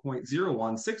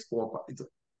 1200.0164?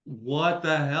 What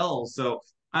the hell? So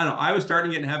I don't know. I was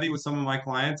starting to get heavy with some of my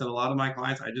clients, and a lot of my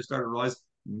clients, I just started to realize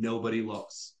nobody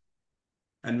looks.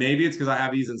 And maybe it's because I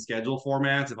have these in schedule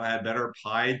formats. If I had better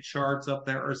pie charts up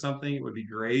there or something, it would be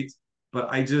great.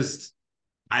 But I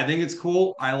think it's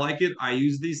cool. I like it. I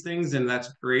use these things, and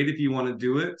that's great if you want to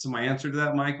do it. So my answer to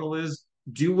that, Michael, is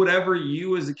do whatever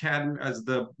you as as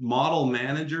the model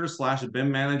manager slash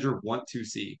BIM manager want to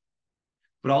see.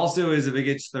 But also is if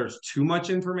there's too much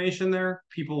information there,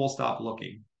 people will stop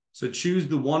looking. So choose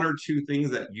the 1 or 2 things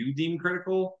that you deem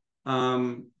critical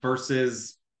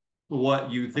versus what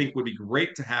you think would be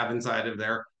great to have inside of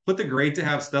there. Put the great to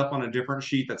have stuff on a different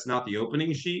sheet that's not the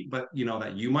opening sheet, but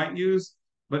that you might use.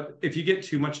 But if you get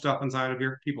too much stuff inside of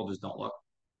here, people just don't look.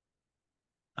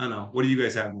 I don't know. What do you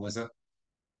guys have, Melissa?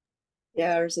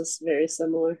 Yeah, ours is very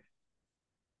similar.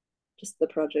 just the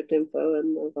project info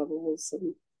and the levels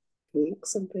and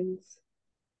links and things.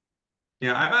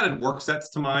 Yeah, I've added work sets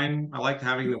to mine. I liked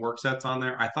having the work sets on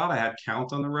there. I thought I had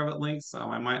count on the Revit links.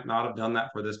 I might not have done that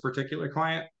for this particular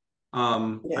client.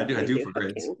 I Yeah, do. I I do do for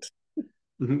have grids.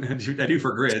 count. I do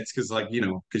for grids because, like,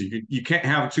 because you can't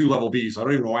have two level Bs. So I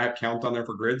don't even know why I have count on there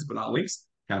for grids, but not links.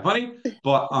 Kind of funny.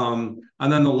 But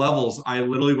and then the levels. I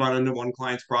literally run into one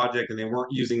client's project and they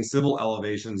weren't using civil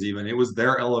elevations even. It was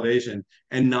their elevation,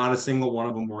 and not a single one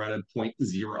of them were at a point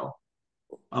zero.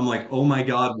 I'm like, oh my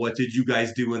God, what did you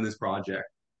guys do in this project?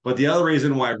 But the other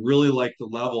reason why I really like the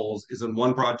levels is in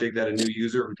one project that a new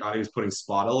user who thought he was putting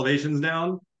spot elevations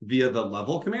down via the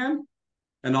level command.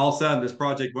 And all of a sudden, this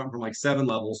project went from like 7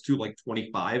 levels to like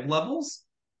 25 levels.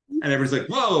 And everybody's like,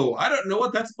 whoa, I don't know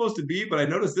what that's supposed to be, but I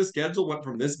noticed this schedule went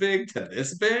from this big to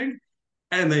this big.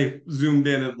 And they zoomed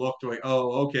in and looked like,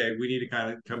 oh, okay, we need to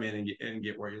kind of come in and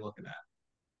get where you're looking at.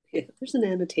 Yeah, there's an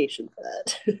annotation for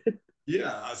that.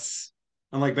 Yes.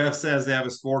 And like Beth says, they have a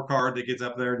scorecard that gets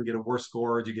up there and get a worse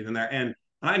score as you get in there. And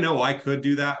I know I could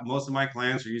do that. Most of my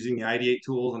clients are using the Ideate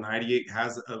tools, and Ideate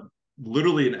has a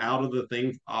literally an out of the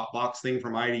thing box thing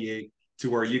from Ideate to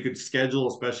where you could schedule,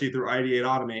 especially through Ideate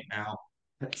Automate now,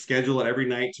 schedule it every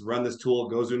night to run this tool.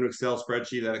 It goes into an Excel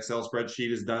spreadsheet. That Excel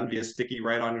spreadsheet is done via sticky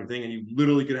right on your thing, and you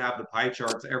literally could have the pie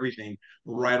charts, everything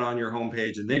right on your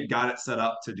homepage. And they've got it set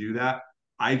up to do that.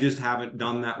 I just haven't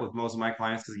done that with most of my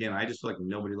clients because, again, I just feel like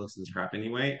nobody looks at this crap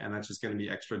anyway, and that's just going to be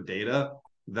extra data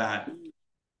that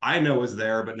I know is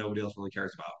there, but nobody else really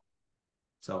cares about.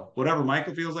 So whatever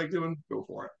Michael feels like doing, go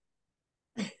for it.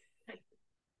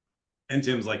 And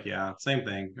Tim's like, yeah, same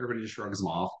thing. Everybody just shrugs them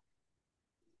off.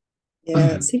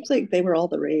 Yeah, it seems like they were all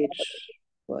the rage.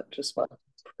 What,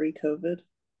 pre-COVID?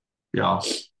 Yeah.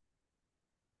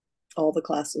 All the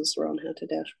classes were on how to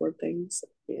dashboard things.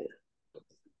 Yeah.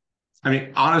 I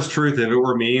mean, honest truth, if it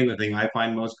were me and the thing I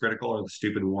find most critical are the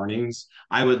stupid warnings,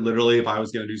 I would literally, if I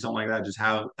was going to do something like that, just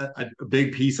have a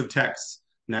big piece of text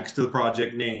next to the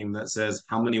project name that says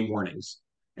how many warnings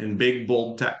in big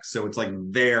bold text. So it's like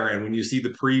there. And when you see the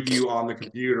preview on the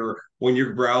computer, when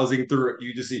you're browsing through it,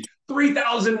 you just see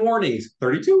 3,000 warnings,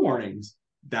 32 warnings.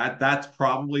 That's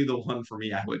probably the one for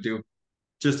me I would do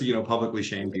just to, publicly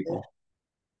shame people.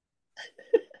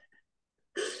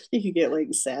 You could get like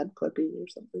sad clippy or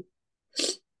something.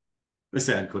 A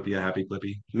sad clippy, a happy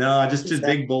clippy. No, just Sad.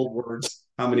 big bold words.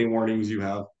 How many warnings you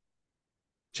have?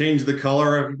 Change the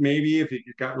color of maybe if it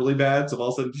got really bad. So all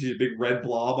of a sudden you see a big red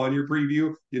blob on your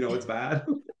preview, it's bad.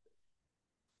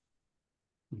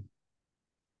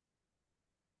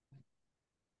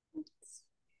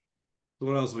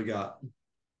 What else we got?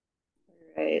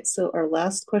 All right. So our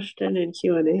last question in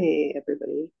Q&A,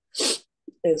 everybody,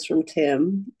 is from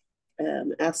Tim,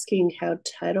 asking how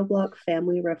title block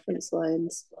family reference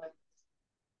lines,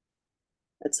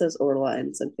 it says or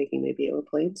lines, I'm thinking maybe or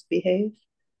planes, behave.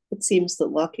 It seems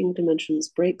that locking dimensions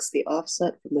breaks the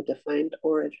offset from a defined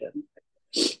origin.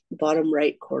 Bottom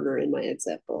right corner in my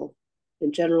example.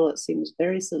 In general, it seems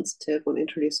very sensitive when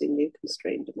introducing new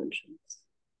constrained dimensions.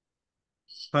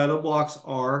 Title blocks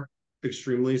are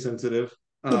extremely sensitive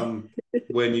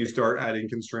when you start adding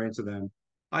constraints to them.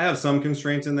 I have some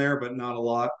constraints in there, but not a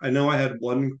lot. I know I had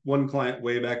one client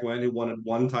way back when who wanted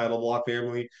one title block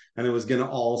family, and it was going to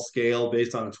all scale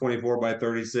based on a 24 by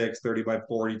 36, 30 by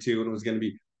 42, and it was going to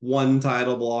be one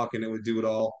title block, and it would do it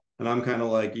all. And I'm kind of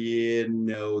like, yeah,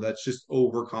 no, that's just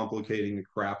overcomplicating the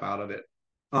crap out of it.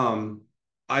 Um,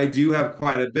 I do have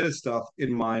quite a bit of stuff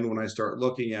in mind when I start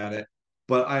looking at it,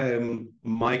 but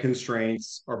my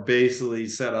constraints are basically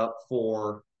set up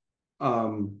for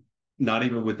um, not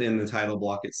even within the title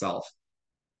block itself.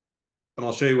 And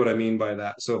I'll show you what I mean by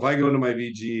that. So if I go into my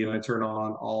VG and I turn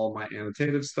on all my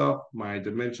annotative stuff, my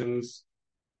dimensions,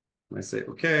 and I say,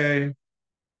 okay.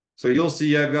 So you'll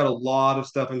see I've got a lot of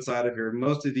stuff inside of here.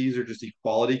 Most of these are just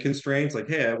equality constraints. Like,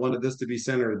 hey, I wanted this to be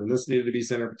centered, and this needed to be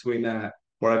centered between that.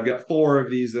 Or I've got 4 of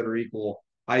these that are equal.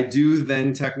 I do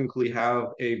then technically have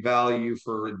a value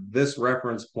for this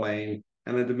reference plane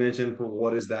and a dimension for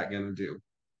what is that going to do,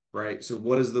 right? So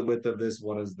what is the width of this?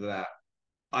 What is that?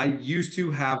 I used to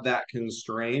have that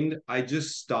constrained. I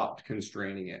just stopped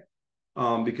constraining it.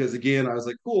 Because again, I was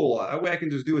like, cool, that way I can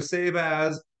just do a save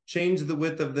as, change the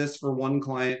width of this for one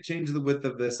client, change the width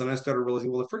of this. And I started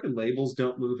realizing, well, the freaking labels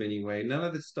don't move anyway. None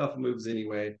of this stuff moves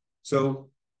anyway. So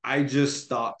I just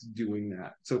stopped doing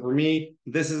that. So for me,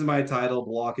 this is my title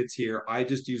block. It's here. I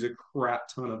just use a crap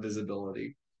ton of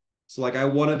visibility. So like I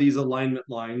wanted these alignment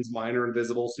lines, mine are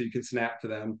invisible, so you can snap to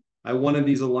them. I wanted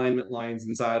these alignment lines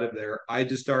inside of there. I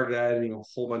just started adding a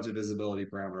whole bunch of visibility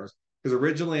parameters. Because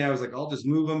originally I was like, I'll just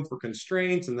move them for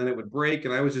constraints and then it would break.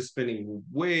 And I was just spinning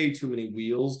way too many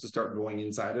wheels to start going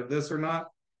inside of this or not.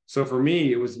 So for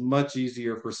me, it was much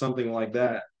easier for something like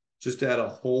that just to add a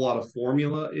whole lot of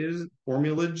formulage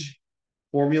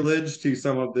to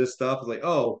some of this stuff. It's like,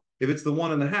 oh, if it's the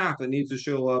 1.5, it needs to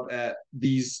show up at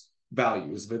these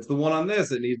values. If it's the one on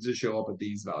this, it needs to show up at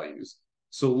these values.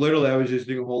 So literally, I was just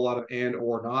doing a whole lot of and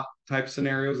or not type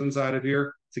scenarios inside of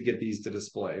here to get these to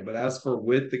display. But as for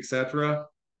width, etc.,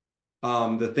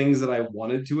 the things that I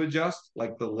wanted to adjust,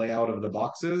 like the layout of the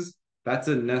boxes, that's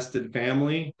a nested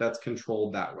family that's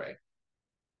controlled that way.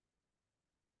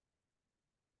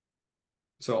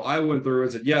 So I went through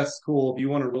and said, yes, cool. If you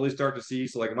want to really start to see,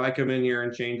 so like if I come in here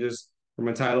and change this from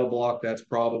a title block, that's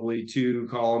probably 2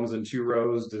 columns and 2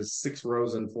 rows to 6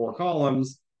 rows and 4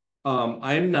 columns.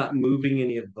 I'm not moving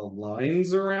any of the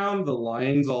lines around. The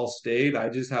lines all stayed. I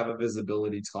just have a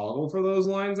visibility toggle for those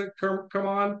lines that come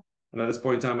on. And at this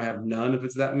point in time, I have none if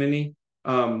it's that many.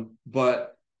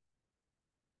 But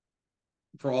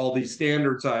for all these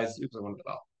standard size, oops, I wanted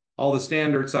to all the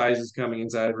standard sizes coming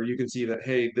inside where you can see that,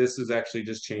 hey, this is actually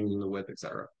just changing the width,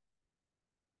 etc.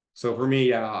 So for me,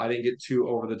 yeah, I didn't get too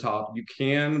over the top. You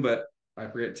can, but I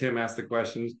forget Tim asked the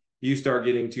questions. You start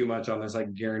getting too much on this, I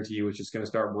guarantee you it's just going to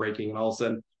start breaking. And all of a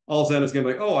sudden it's going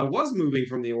to be like, oh, I was moving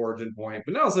from the origin point,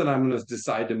 but now all of a sudden I'm going to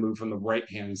decide to move from the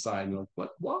right-hand side. And I'm like, what,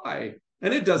 why?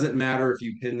 And it doesn't matter if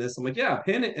you pin this. I'm like, yeah,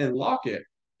 pin it and lock it.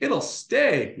 It'll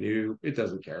stay. No, it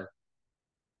doesn't care.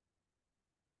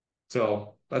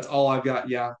 So that's all I've got.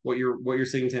 Yeah, what you're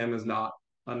seeing, Tim, is not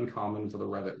uncommon for the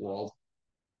Revit world.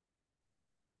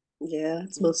 Yeah,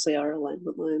 it's mostly our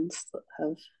alignment lines that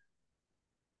have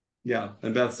Yeah,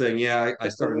 and Beth's saying, yeah, I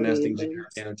started visibility nesting and generic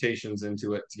things. annotations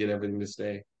into it to get everything to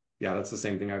stay. Yeah, that's the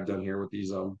same thing I've done here with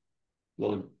these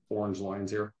little orange lines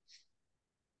here.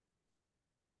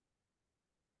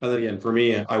 And then again, for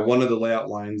me, I wanted the layout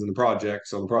lines in the project.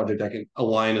 So in the project, I can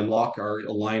align and lock or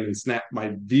align and snap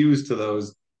my views to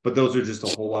those, but those are just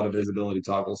a whole lot of visibility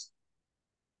toggles.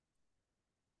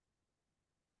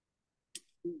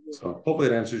 So hopefully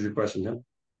that answers your question, Tim.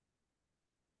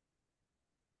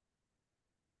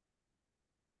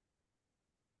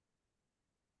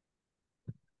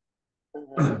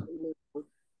 No,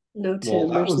 no, Well, Tim,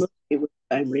 that there's no was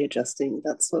time readjusting.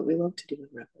 That's what we love to do in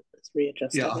Revit, is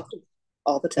readjust yeah. everything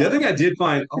all the The other time. thing I did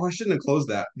find, oh, I shouldn't have closed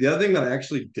that. The other thing that I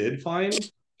actually did find,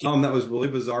 that was really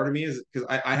bizarre to me is because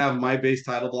I have my base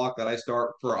title block that I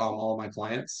start for all of my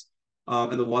clients.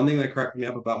 And the one thing that cracked me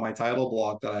up about my title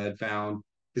block that I had found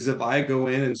is if I go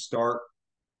in and start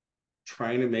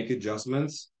trying to make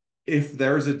adjustments, if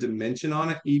there's a dimension on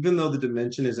it, even though the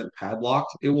dimension isn't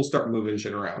padlocked, it will start moving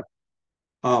shit around.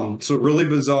 So really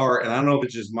bizarre, and I don't know if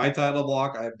it's just my title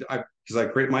block. I because I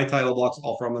create my title blocks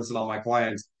all from this and all my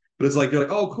clients, but it's like you're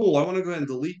like, oh, cool. I want to go ahead and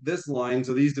delete this line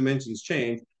so these dimensions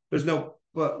change. There's no,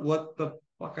 but what the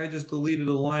fuck? I just deleted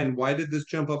a line. Why did this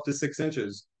jump up to 6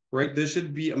 inches? Right? This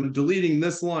should be. I'm deleting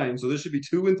this line, so this should be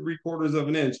 2 3/4 of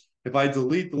an inch. If I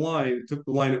delete the line, it took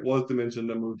the line it was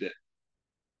dimensioned and moved it.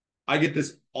 I get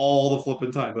this all the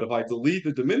flipping time. But if I delete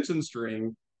the dimension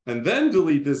string and then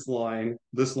delete this line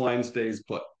stays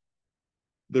put.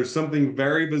 There's something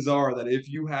very bizarre that if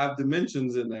you have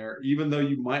dimensions in there, even though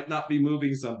you might not be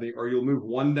moving something, or you'll move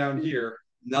one down here,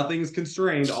 nothing's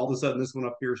constrained. All of a sudden, this one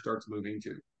up here starts moving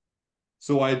too.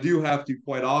 So I do have to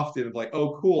quite often, like,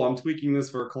 oh, cool, I'm tweaking this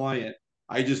for a client.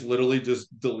 I just literally just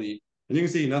delete. And you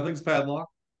can see nothing's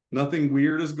padlocked. Nothing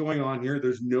weird is going on here.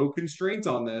 There's no constraints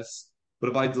on this. But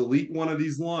if I delete one of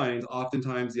these lines,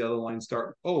 oftentimes the other lines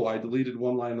start, oh, I deleted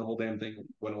one line, the whole damn thing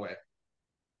went away.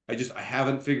 I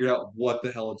haven't figured out what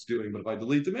the hell it's doing. But if I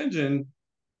delete dimension,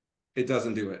 it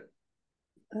doesn't do it.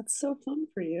 That's so fun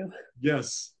for you.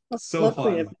 Yes, Well, so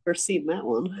luckily, I've fun. never seen that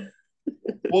one.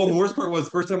 Well, the worst part was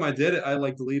the first time I did it, I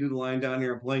like deleted the line down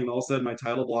here and playing, and all of a sudden my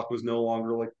title block was no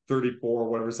longer like 34 or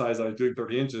whatever size I was doing,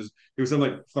 30 inches. It was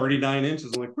something like 39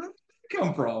 inches. I'm like, where did that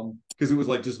come from? Because it was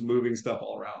like just moving stuff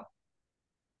all around.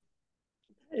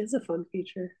 That is a fun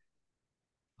feature.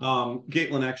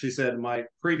 Caitlin actually said my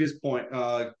previous point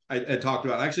I talked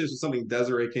about. Actually, this was something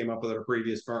Desiree came up with at a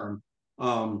previous firm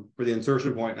for the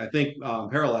insertion point. I think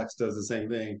Parallax does the same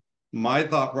thing. My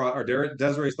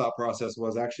Desiree's thought process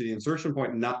was actually the insertion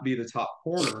point not be the top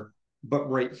corner, but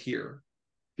right here.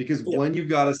 Because Yep. when you've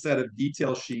got a set of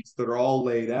detail sheets that are all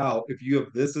laid out, if you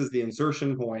have this as the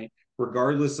insertion point,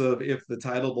 regardless of if the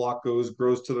title block grows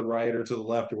to the right or to the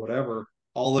left or whatever,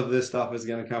 all of this stuff is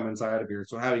going to come inside of here.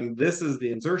 So having this as the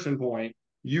insertion point,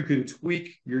 you can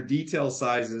tweak your detail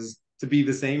sizes to be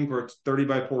the same for 30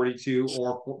 by 42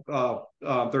 or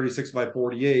 36 by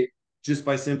 48 just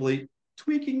by simply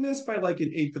tweaking this by like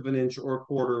an eighth of an inch or a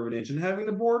quarter of an inch and having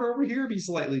the board over here be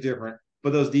slightly different.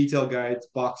 But those detail guides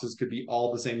boxes could be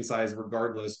all the same size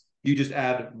regardless. You just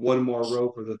add one more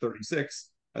row for the 36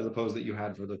 as opposed that you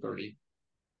had for the 30.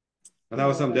 And that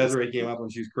was Yeah, something that is Desiree came up when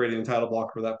she was creating a title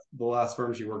block for that the last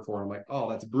firm she worked for. I'm like, oh,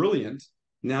 that's brilliant.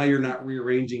 Now you're not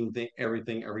rearranging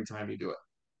everything every time you do it.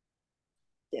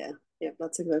 yeah, yeah,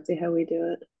 that's exactly how we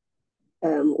do it.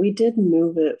 We did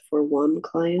move it for one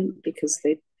client because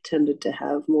they tended to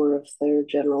have more of their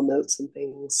general notes and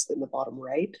things in the bottom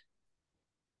right,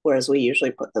 whereas we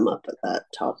usually put them up at that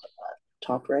top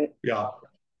right. Yeah.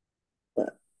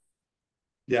 But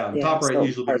Yeah. The yeah, top right so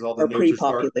usually because all the our notes are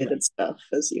start. pre-populated stuff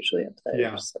is usually up there.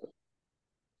 Yeah. So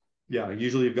Yeah,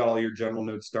 usually you've got all your general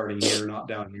notes starting here, not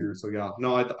down here. So yeah,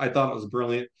 no, I thought it was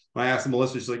brilliant. When I asked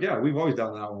Melissa, she's like, "Yeah, we've always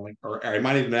done that one." Like, or I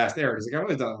might even ask Eric. He's like, "I've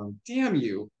always done that one." Damn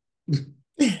you.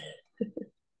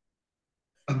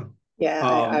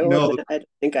 yeah, No, I don't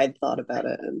think I'd thought about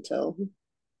it until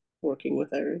working with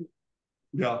her.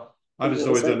 yeah, I And just it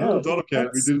was always like, done. Oh, it's oh, AutoCAD. We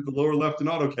that's did it the lower left in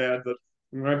AutoCAD, but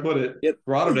where I put it yep.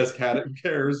 for Autodesk CAD, it, who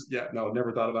cares? Yeah, no,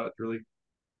 never thought about it really.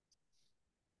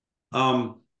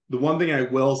 The one thing I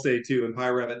will say too, and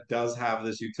PyRevit does have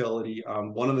this utility.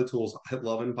 One of the tools I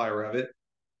love in PyRevit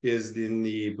is in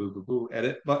the boo boo boo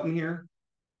edit button here.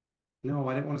 No,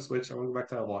 I didn't want to switch. I want to go back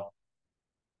to title block.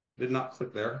 Did not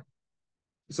click there.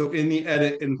 So in the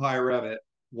edit in PyRevit,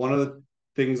 one of the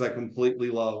things I completely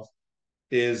love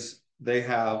is they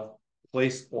have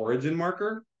place origin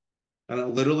marker, and it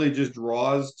literally just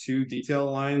draws two detail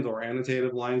lines or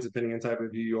annotative lines, depending on the type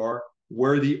of view you are,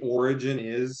 where the origin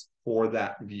is for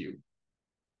that view.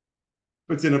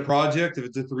 If it's in a project, if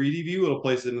it's a 3D view, it'll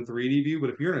place it in a 3D view.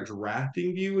 But if you're in a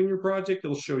drafting view in your project,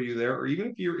 it'll show you there. Or even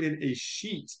if you're in a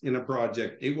sheet in a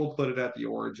project, it will put it at the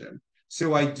origin.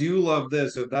 So I do love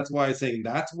this. So that's why I'm saying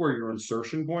that's where your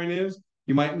insertion point is.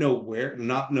 You might know where,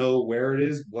 not know where it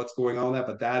is, what's going on with that,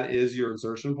 but that is your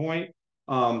insertion point.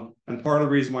 And part of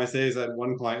the reason why I say is that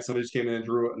one client, somebody just came in and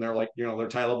drew it, and they're like, their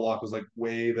title block was like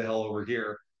way the hell over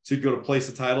here. So you'd go to place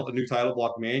a new title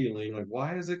block manually. You're like,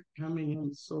 why is it coming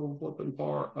in so flipping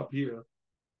far up here?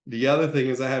 The other thing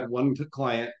is I had one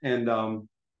client and I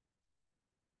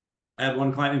had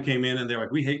one client who came in and they're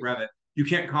like, we hate Revit. You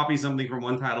can't copy something from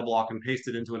one title block and paste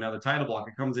it into another title block.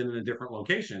 It comes in a different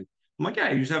location. I'm like,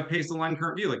 yeah, you just have paste align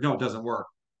current view. Like, no, it doesn't work.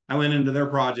 I went into their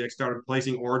project, started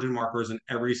placing origin markers in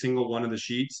every single one of the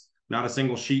sheets. Not a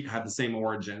single sheet had the same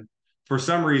origin. For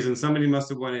some reason, somebody must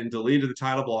have went and deleted the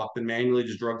title block, then manually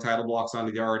just drug title blocks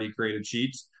onto the already created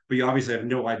sheets. But you obviously have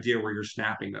no idea where you're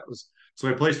snapping those. So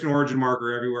I placed an origin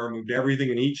marker everywhere, moved everything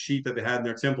in each sheet that they had in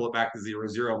their template back to 0,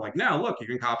 0. I'm like, now look, you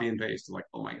can copy and paste. I'm like,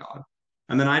 oh my God.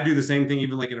 And then I do the same thing,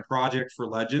 even like in a project for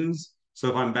legends. So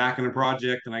if I'm back in a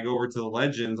project and I go over to the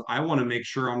legends, I want to make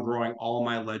sure I'm drawing all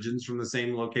my legends from the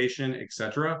same location,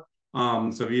 etc.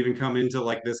 So if you even come into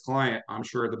like this client, I'm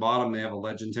sure at the bottom they have a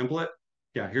legend template.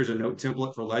 Yeah, here's a note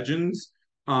template for legends.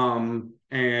 And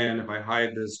if I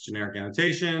hide this generic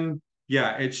annotation,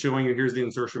 yeah, it's showing you here's the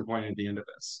insertion point at the end of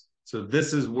this. So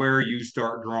this is where you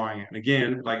start drawing it. And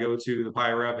again, if I go to the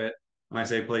PyRevit and I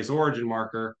say place origin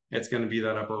marker, it's going to be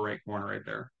that upper right corner right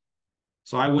there.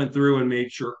 So I went through and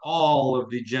made sure all of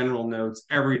the general notes,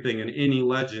 everything in any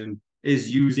legend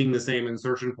is using the same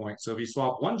insertion point. So if you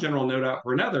swap one general note out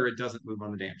for another, it doesn't move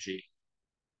on the damn sheet.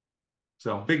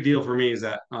 So big deal for me is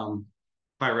that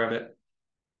PyRevit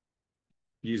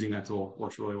using that tool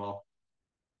works really well.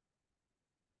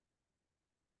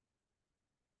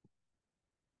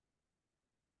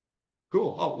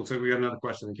 Cool. Oh, looks like we got another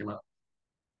question that came up.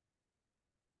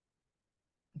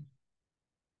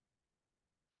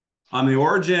 On the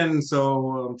origin,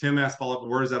 so Tim asked follow up,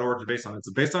 where is that origin based on? It's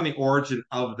based on the origin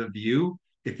of the view.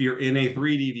 If you're in a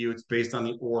 3D view, it's based on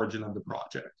the origin of the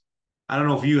project. I don't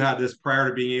know if you had this prior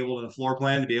to being able in a floor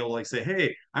plan to be able to like say,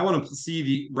 hey, I want to see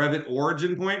the Revit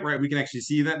origin point, right? We can actually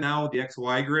see that now with the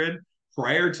XY grid.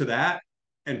 Prior to that,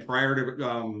 and prior to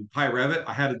PyRevit,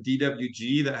 I had a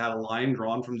DWG that had a line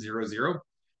drawn from 0, 0.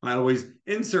 And I'd always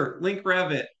insert link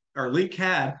Revit or link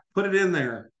CAD, put it in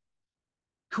there,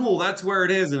 cool, that's where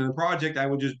it is. And in the project, I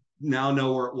would just now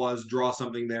know where it was, draw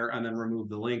something there, and then remove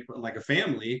the link. But like a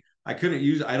family, I couldn't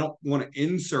use, I don't want to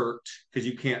insert because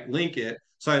you can't link it.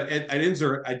 So I'd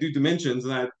insert, I'd do dimensions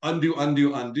and I'd undo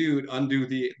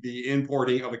the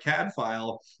importing of a CAD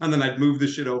file. And then I'd move the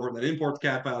shit over and then import the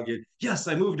CAD file again. Yes,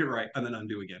 I moved it right. And then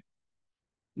undo again.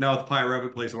 Now with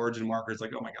PyRevit place origin marker, it's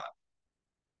like, oh my God.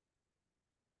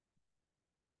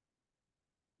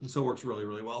 So it works really,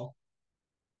 really well.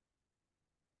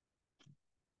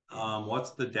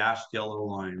 What's the dashed yellow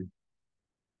line?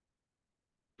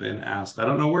 been asked. I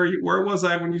don't know where was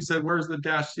I when you said where's the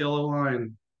dashed yellow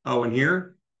line? Oh, in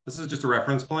here? This is just a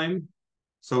reference plane.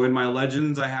 So in my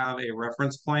legends, I have a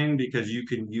reference plane because you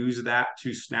can use that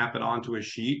to snap it onto a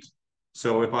sheet.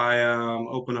 So if I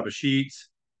open up a sheet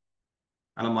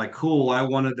and I'm like, cool, I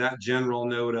wanted that general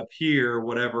node up here,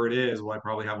 whatever it is. Well, I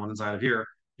probably have one inside of here.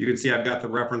 You can see I've got the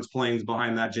reference planes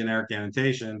behind that generic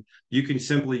annotation. You can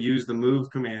simply use the move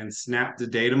command, snap to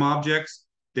datum objects.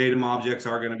 Datum objects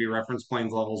are going to be reference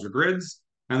planes, levels, or grids.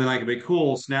 And then I can be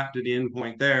cool, snap to the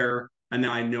endpoint there. And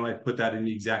now I know I put that in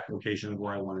the exact location of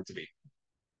where I want it to be.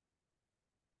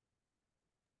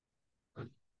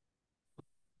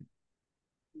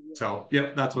 So,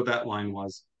 yep, that's what that line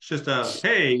was. It's just a,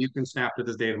 hey, you can snap to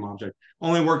this datum object.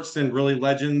 Only works in really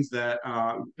legends that,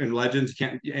 in legends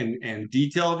can't, and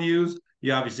detail views,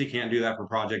 you obviously can't do that for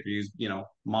project views,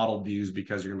 model views,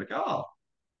 because you're gonna be like, oh,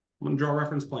 I'm gonna draw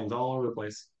reference planes all over the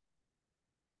place.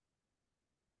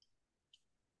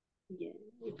 Yeah,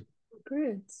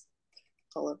 grids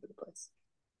all over the place.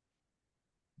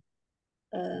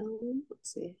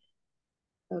 Let's see.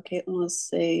 Okay, Caitlin was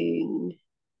saying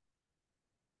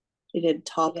she did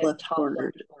top left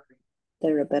corner.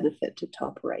 They're a benefit to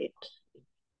top right.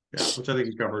 Yeah, which I think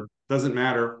you covered. Doesn't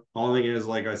matter. Only thing is,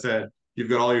 like I said, you've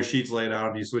got all your sheets laid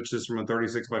out. If you switch this from a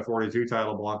 36 by 42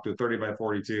 title block to a 30 by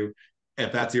 42,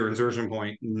 if that's your insertion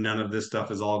point, none of this stuff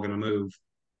is all going to move.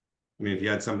 I mean, if you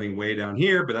had something way down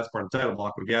here, but that's part of the title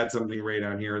block. But if you had something way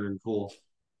down here, then cool.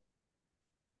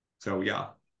 So yeah,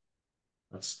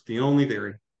 that's the only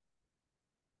theory.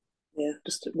 Yeah,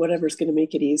 just whatever's going to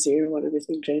make it easier when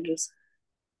everything changes.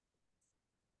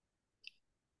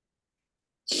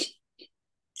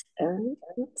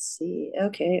 Let's see.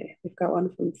 Okay, we've got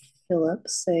one from Philip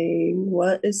saying,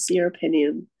 what is your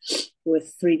opinion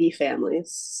with 3D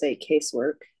families, say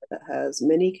casework, that has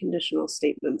many conditional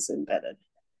statements embedded?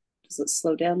 Does it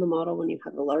slow down the model when you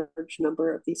have a large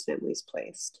number of these families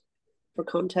placed? For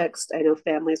context, I know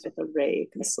families with array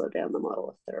can slow down the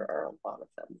model if there are a lot of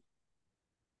them.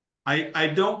 I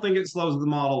don't think it slows the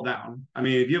model down. I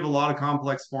mean, if you have a lot of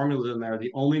complex formulas in there,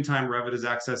 the only time Revit is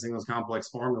accessing those complex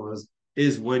formulas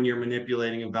is when you're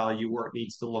manipulating a value where it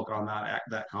needs to look on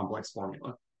that complex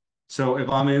formula. So if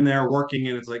I'm in there working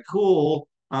and it's like, cool,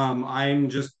 I'm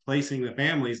just placing the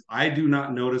families, I do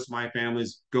not notice my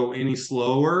families go any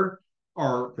slower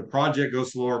or the project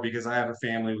goes slower because I have a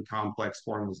family with complex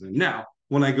formulas in. Now,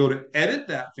 when I go to edit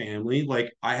that family,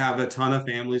 like I have a ton of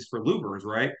families for louvers,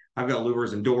 right? I've got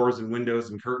louvers and doors and windows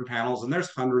and curtain panels, and there's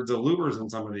hundreds of louvers in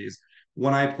some of these.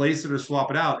 When I place it or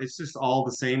swap it out, it's just all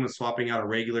the same as swapping out a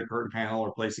regular curtain panel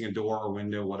or placing a door or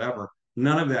window, whatever.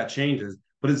 None of that changes.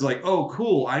 But it's like, oh,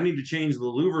 cool, I need to change the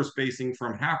louver spacing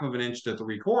from 1/2 of an inch to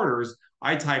 3/4.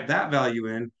 I type that value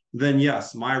in, then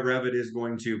yes, my Revit is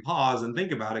going to pause and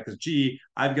think about it because, gee,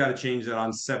 I've got to change that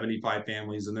on 75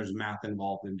 families and there's math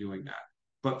involved in doing that.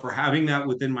 But for having that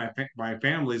within my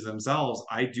families themselves,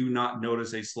 I do not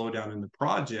notice a slowdown in the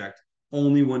project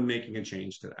only when making a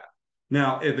change to that.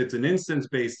 Now, if it's an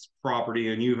instance-based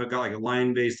property and you've got like a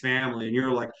line-based family and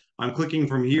you're like, I'm clicking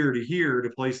from here to here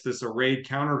to place this arrayed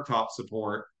countertop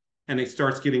support, and it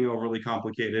starts getting overly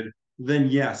complicated, then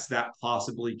yes, that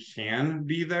possibly can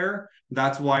be there.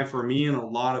 That's why for me and a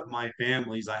lot of my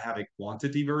families, I have a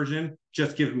quantity version.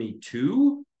 Just give me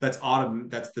 2. That's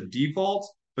the default.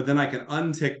 But then I can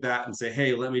untick that and say,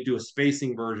 hey, let me do a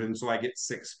spacing version so I get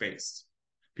 6 spaced.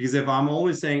 Because if I'm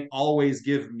only saying always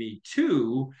give me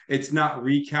 2, it's not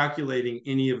recalculating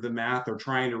any of the math or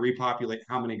trying to repopulate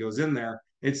how many goes in there.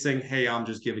 It's saying, hey, I'm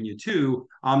just giving you 2.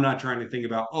 I'm not trying to think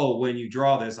about, oh, when you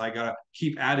draw this, I got to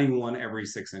keep adding 1 every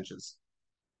 6 inches.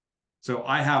 So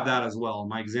I have that as well.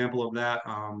 My example of that,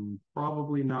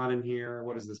 probably not in here.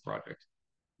 What is this project?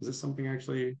 Is this something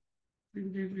actually?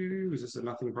 Is this a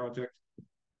nothing project?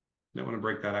 Don't want to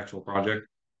break that actual project.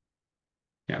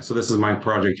 Yeah, so this is my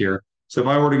project here. So if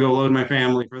I were to go load my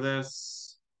family for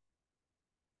this,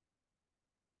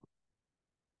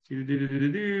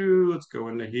 let's go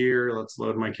into here. Let's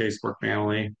load my casework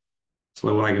family. It's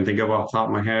what I can think of off the top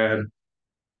of my head.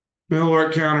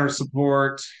 Millwork counter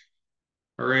support,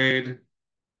 arrayed.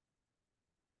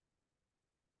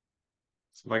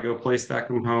 So if I go place that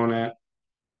component,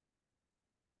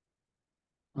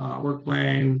 work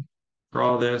plane,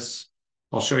 draw this,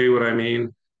 I'll show you what I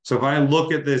mean. So if I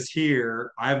look at this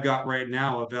here, I've got right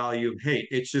now a value of, hey,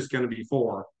 it's just going to be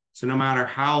 4. So no matter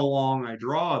how long I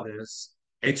draw this,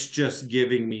 it's just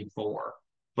giving me 4.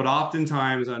 But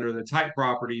oftentimes under the type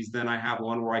properties, then I have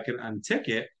one where I can untick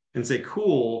it and say,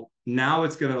 cool, now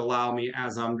it's going to allow me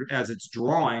as it's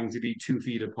drawing to be 2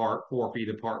 feet apart, 4 feet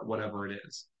apart, whatever it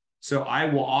is. So I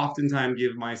will oftentimes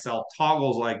give myself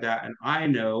toggles like that. And I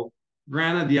know,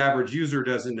 granted, the average user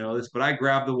doesn't know this, but I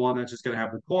grab the one that's just going to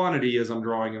have the quantity as I'm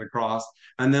drawing it across.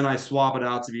 And then I swap it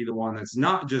out to be the one that's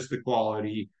not just the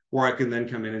quality, where I can then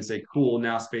come in and say, cool,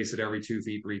 now space it every 2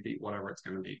 feet, 3 feet, whatever it's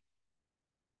going to be.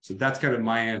 So that's kind of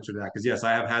my answer to that. Because yes,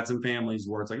 I have had some families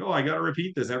where it's like, oh, I got to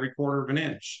repeat this every quarter of an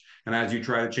inch. And as you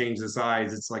try to change the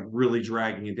size, it's like really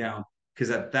dragging it down. Because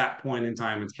at that point in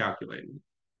time, it's calculating.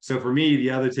 So for me,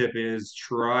 the other tip is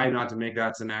try not to make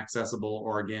that inaccessible,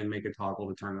 or again, make a toggle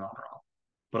to turn it on or off.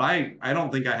 But I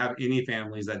don't think I have any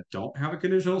families that don't have a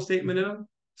conditional statement in them.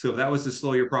 So if that was to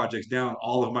slow your projects down,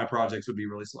 all of my projects would be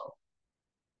really slow.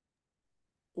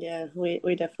 Yeah, we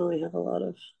definitely have a lot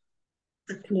of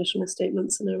conditional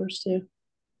statements in ours too.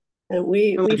 And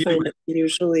we find it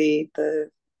usually the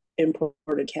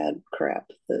imported CAD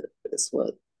crap that is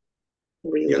what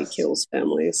really Yes. kills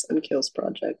families and kills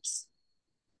projects.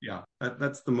 Yeah,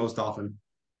 that's the most often.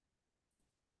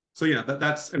 So yeah,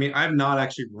 that's I mean, I've not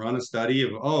actually run a study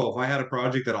of, oh, if I had a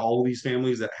project that all of these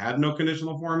families that had no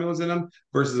conditional formulas in them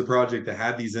versus a project that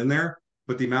had these in there,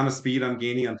 but the amount of speed I'm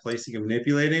gaining on placing and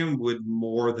manipulating them would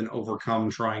more than overcome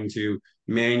trying to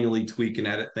manually tweak and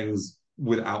edit things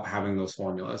without having those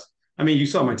formulas. I mean, you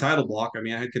saw my title block. I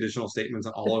mean, I had conditional statements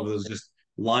on all of those, just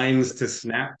lines to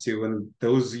snap to. And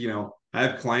those, I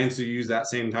have clients who use that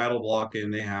same title block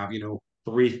and they have,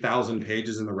 3,000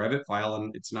 pages in the Revit file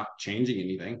and it's not changing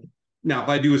anything. Now, if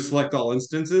I do a select all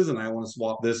instances and I want to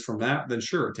swap this from that, then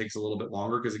sure, it takes a little bit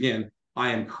longer because again,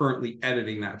 I am currently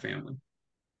editing that family.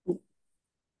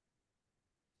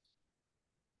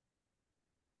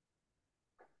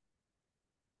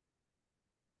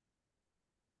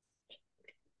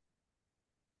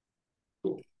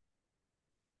 Cool.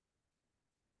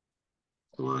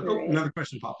 So, Right. another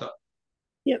question popped up.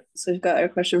 Yep. So we've got our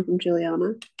question from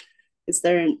Juliana. Is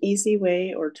there an easy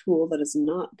way or tool that is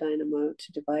not Dynamo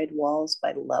to divide walls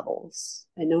by levels?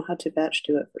 I know how to batch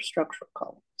do it for structural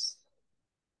columns.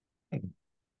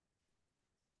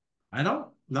 I don't,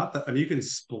 not that, I mean, you can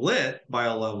split by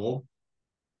a level,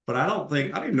 but I don't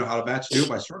even know how to batch do it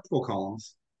by structural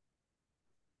columns.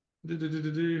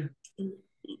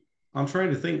 I'm trying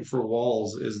to think for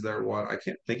walls. Is there what? I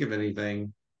can't think of anything.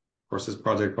 Of course, this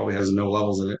project probably has no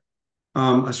levels in it.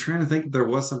 I was trying to think if there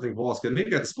was something for walls. Because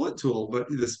maybe got the split tool, but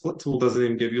the split tool doesn't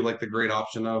even give you like the great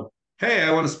option of, hey,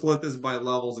 I want to split this by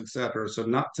levels, etc. So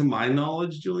not to my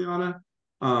knowledge, Juliana.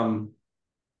 Well,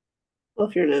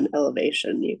 if you're in an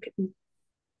elevation, you can.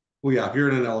 Well, yeah, if you're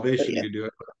in an elevation, you Yeah. could do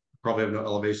it. But probably have no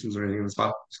elevations or anything in this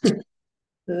file.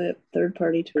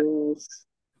 Third-party tools.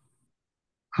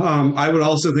 I would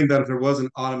also think that if there was an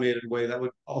automated way, that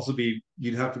would also be,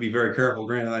 you'd have to be very careful.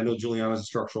 Granted, I know Juliana's a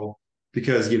structural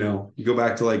because, you go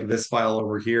back to like this file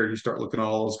over here, you start looking at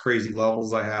all those crazy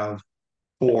levels I have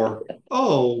for,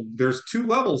 oh, there's two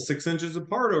levels 6 inches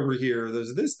apart over here.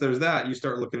 There's this, there's that. You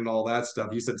start looking at all that stuff.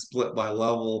 You said split by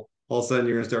level. All of a sudden,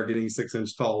 you're going to start getting 6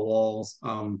 inch tall walls.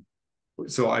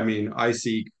 So, I mean, I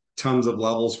see tons of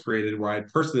levels created where I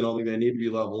personally don't think they need to be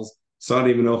levels. So I don't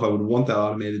even know if I would want that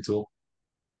automated tool.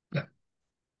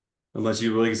 Unless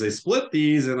you really say split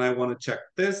these and I want to check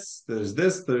this, there's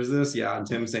this. Yeah, and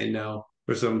Tim's saying no.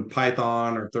 There's some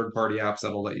Python or third-party apps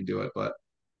that'll let you do it, but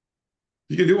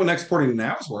you can do it when exporting to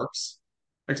Navisworks.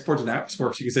 Export to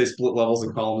Navisworks, you can say split levels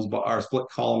and columns, or split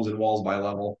columns and walls by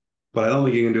level, but I don't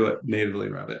think you can do it natively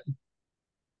in Revit.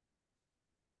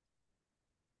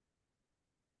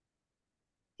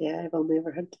 Yeah, I've only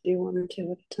ever had to do one or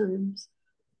two at a time.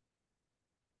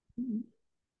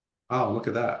 Oh, look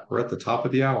at that. We're at the top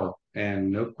of the hour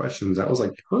and no questions. That was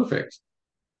like perfect.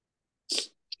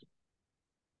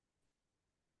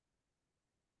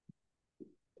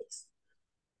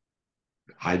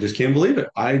 I just can't believe it.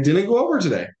 I didn't go over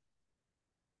today.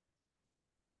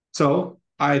 So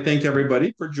I thank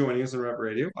everybody for joining us on Rep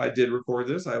Radio. I did record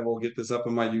this. I will get this up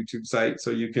on my YouTube site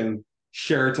so you can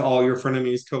share it to all your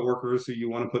frenemies, coworkers who you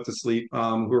want to put to sleep, who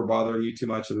are bothering you too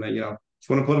much, and then just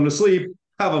want to put them to sleep.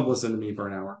 Have them listen to me for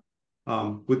an hour.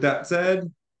 With that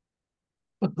said,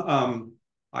 um,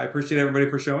 I appreciate everybody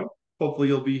for showing. Hopefully,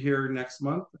 you'll be here next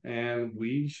month, and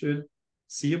we should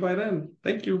see you by then.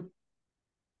 Thank you.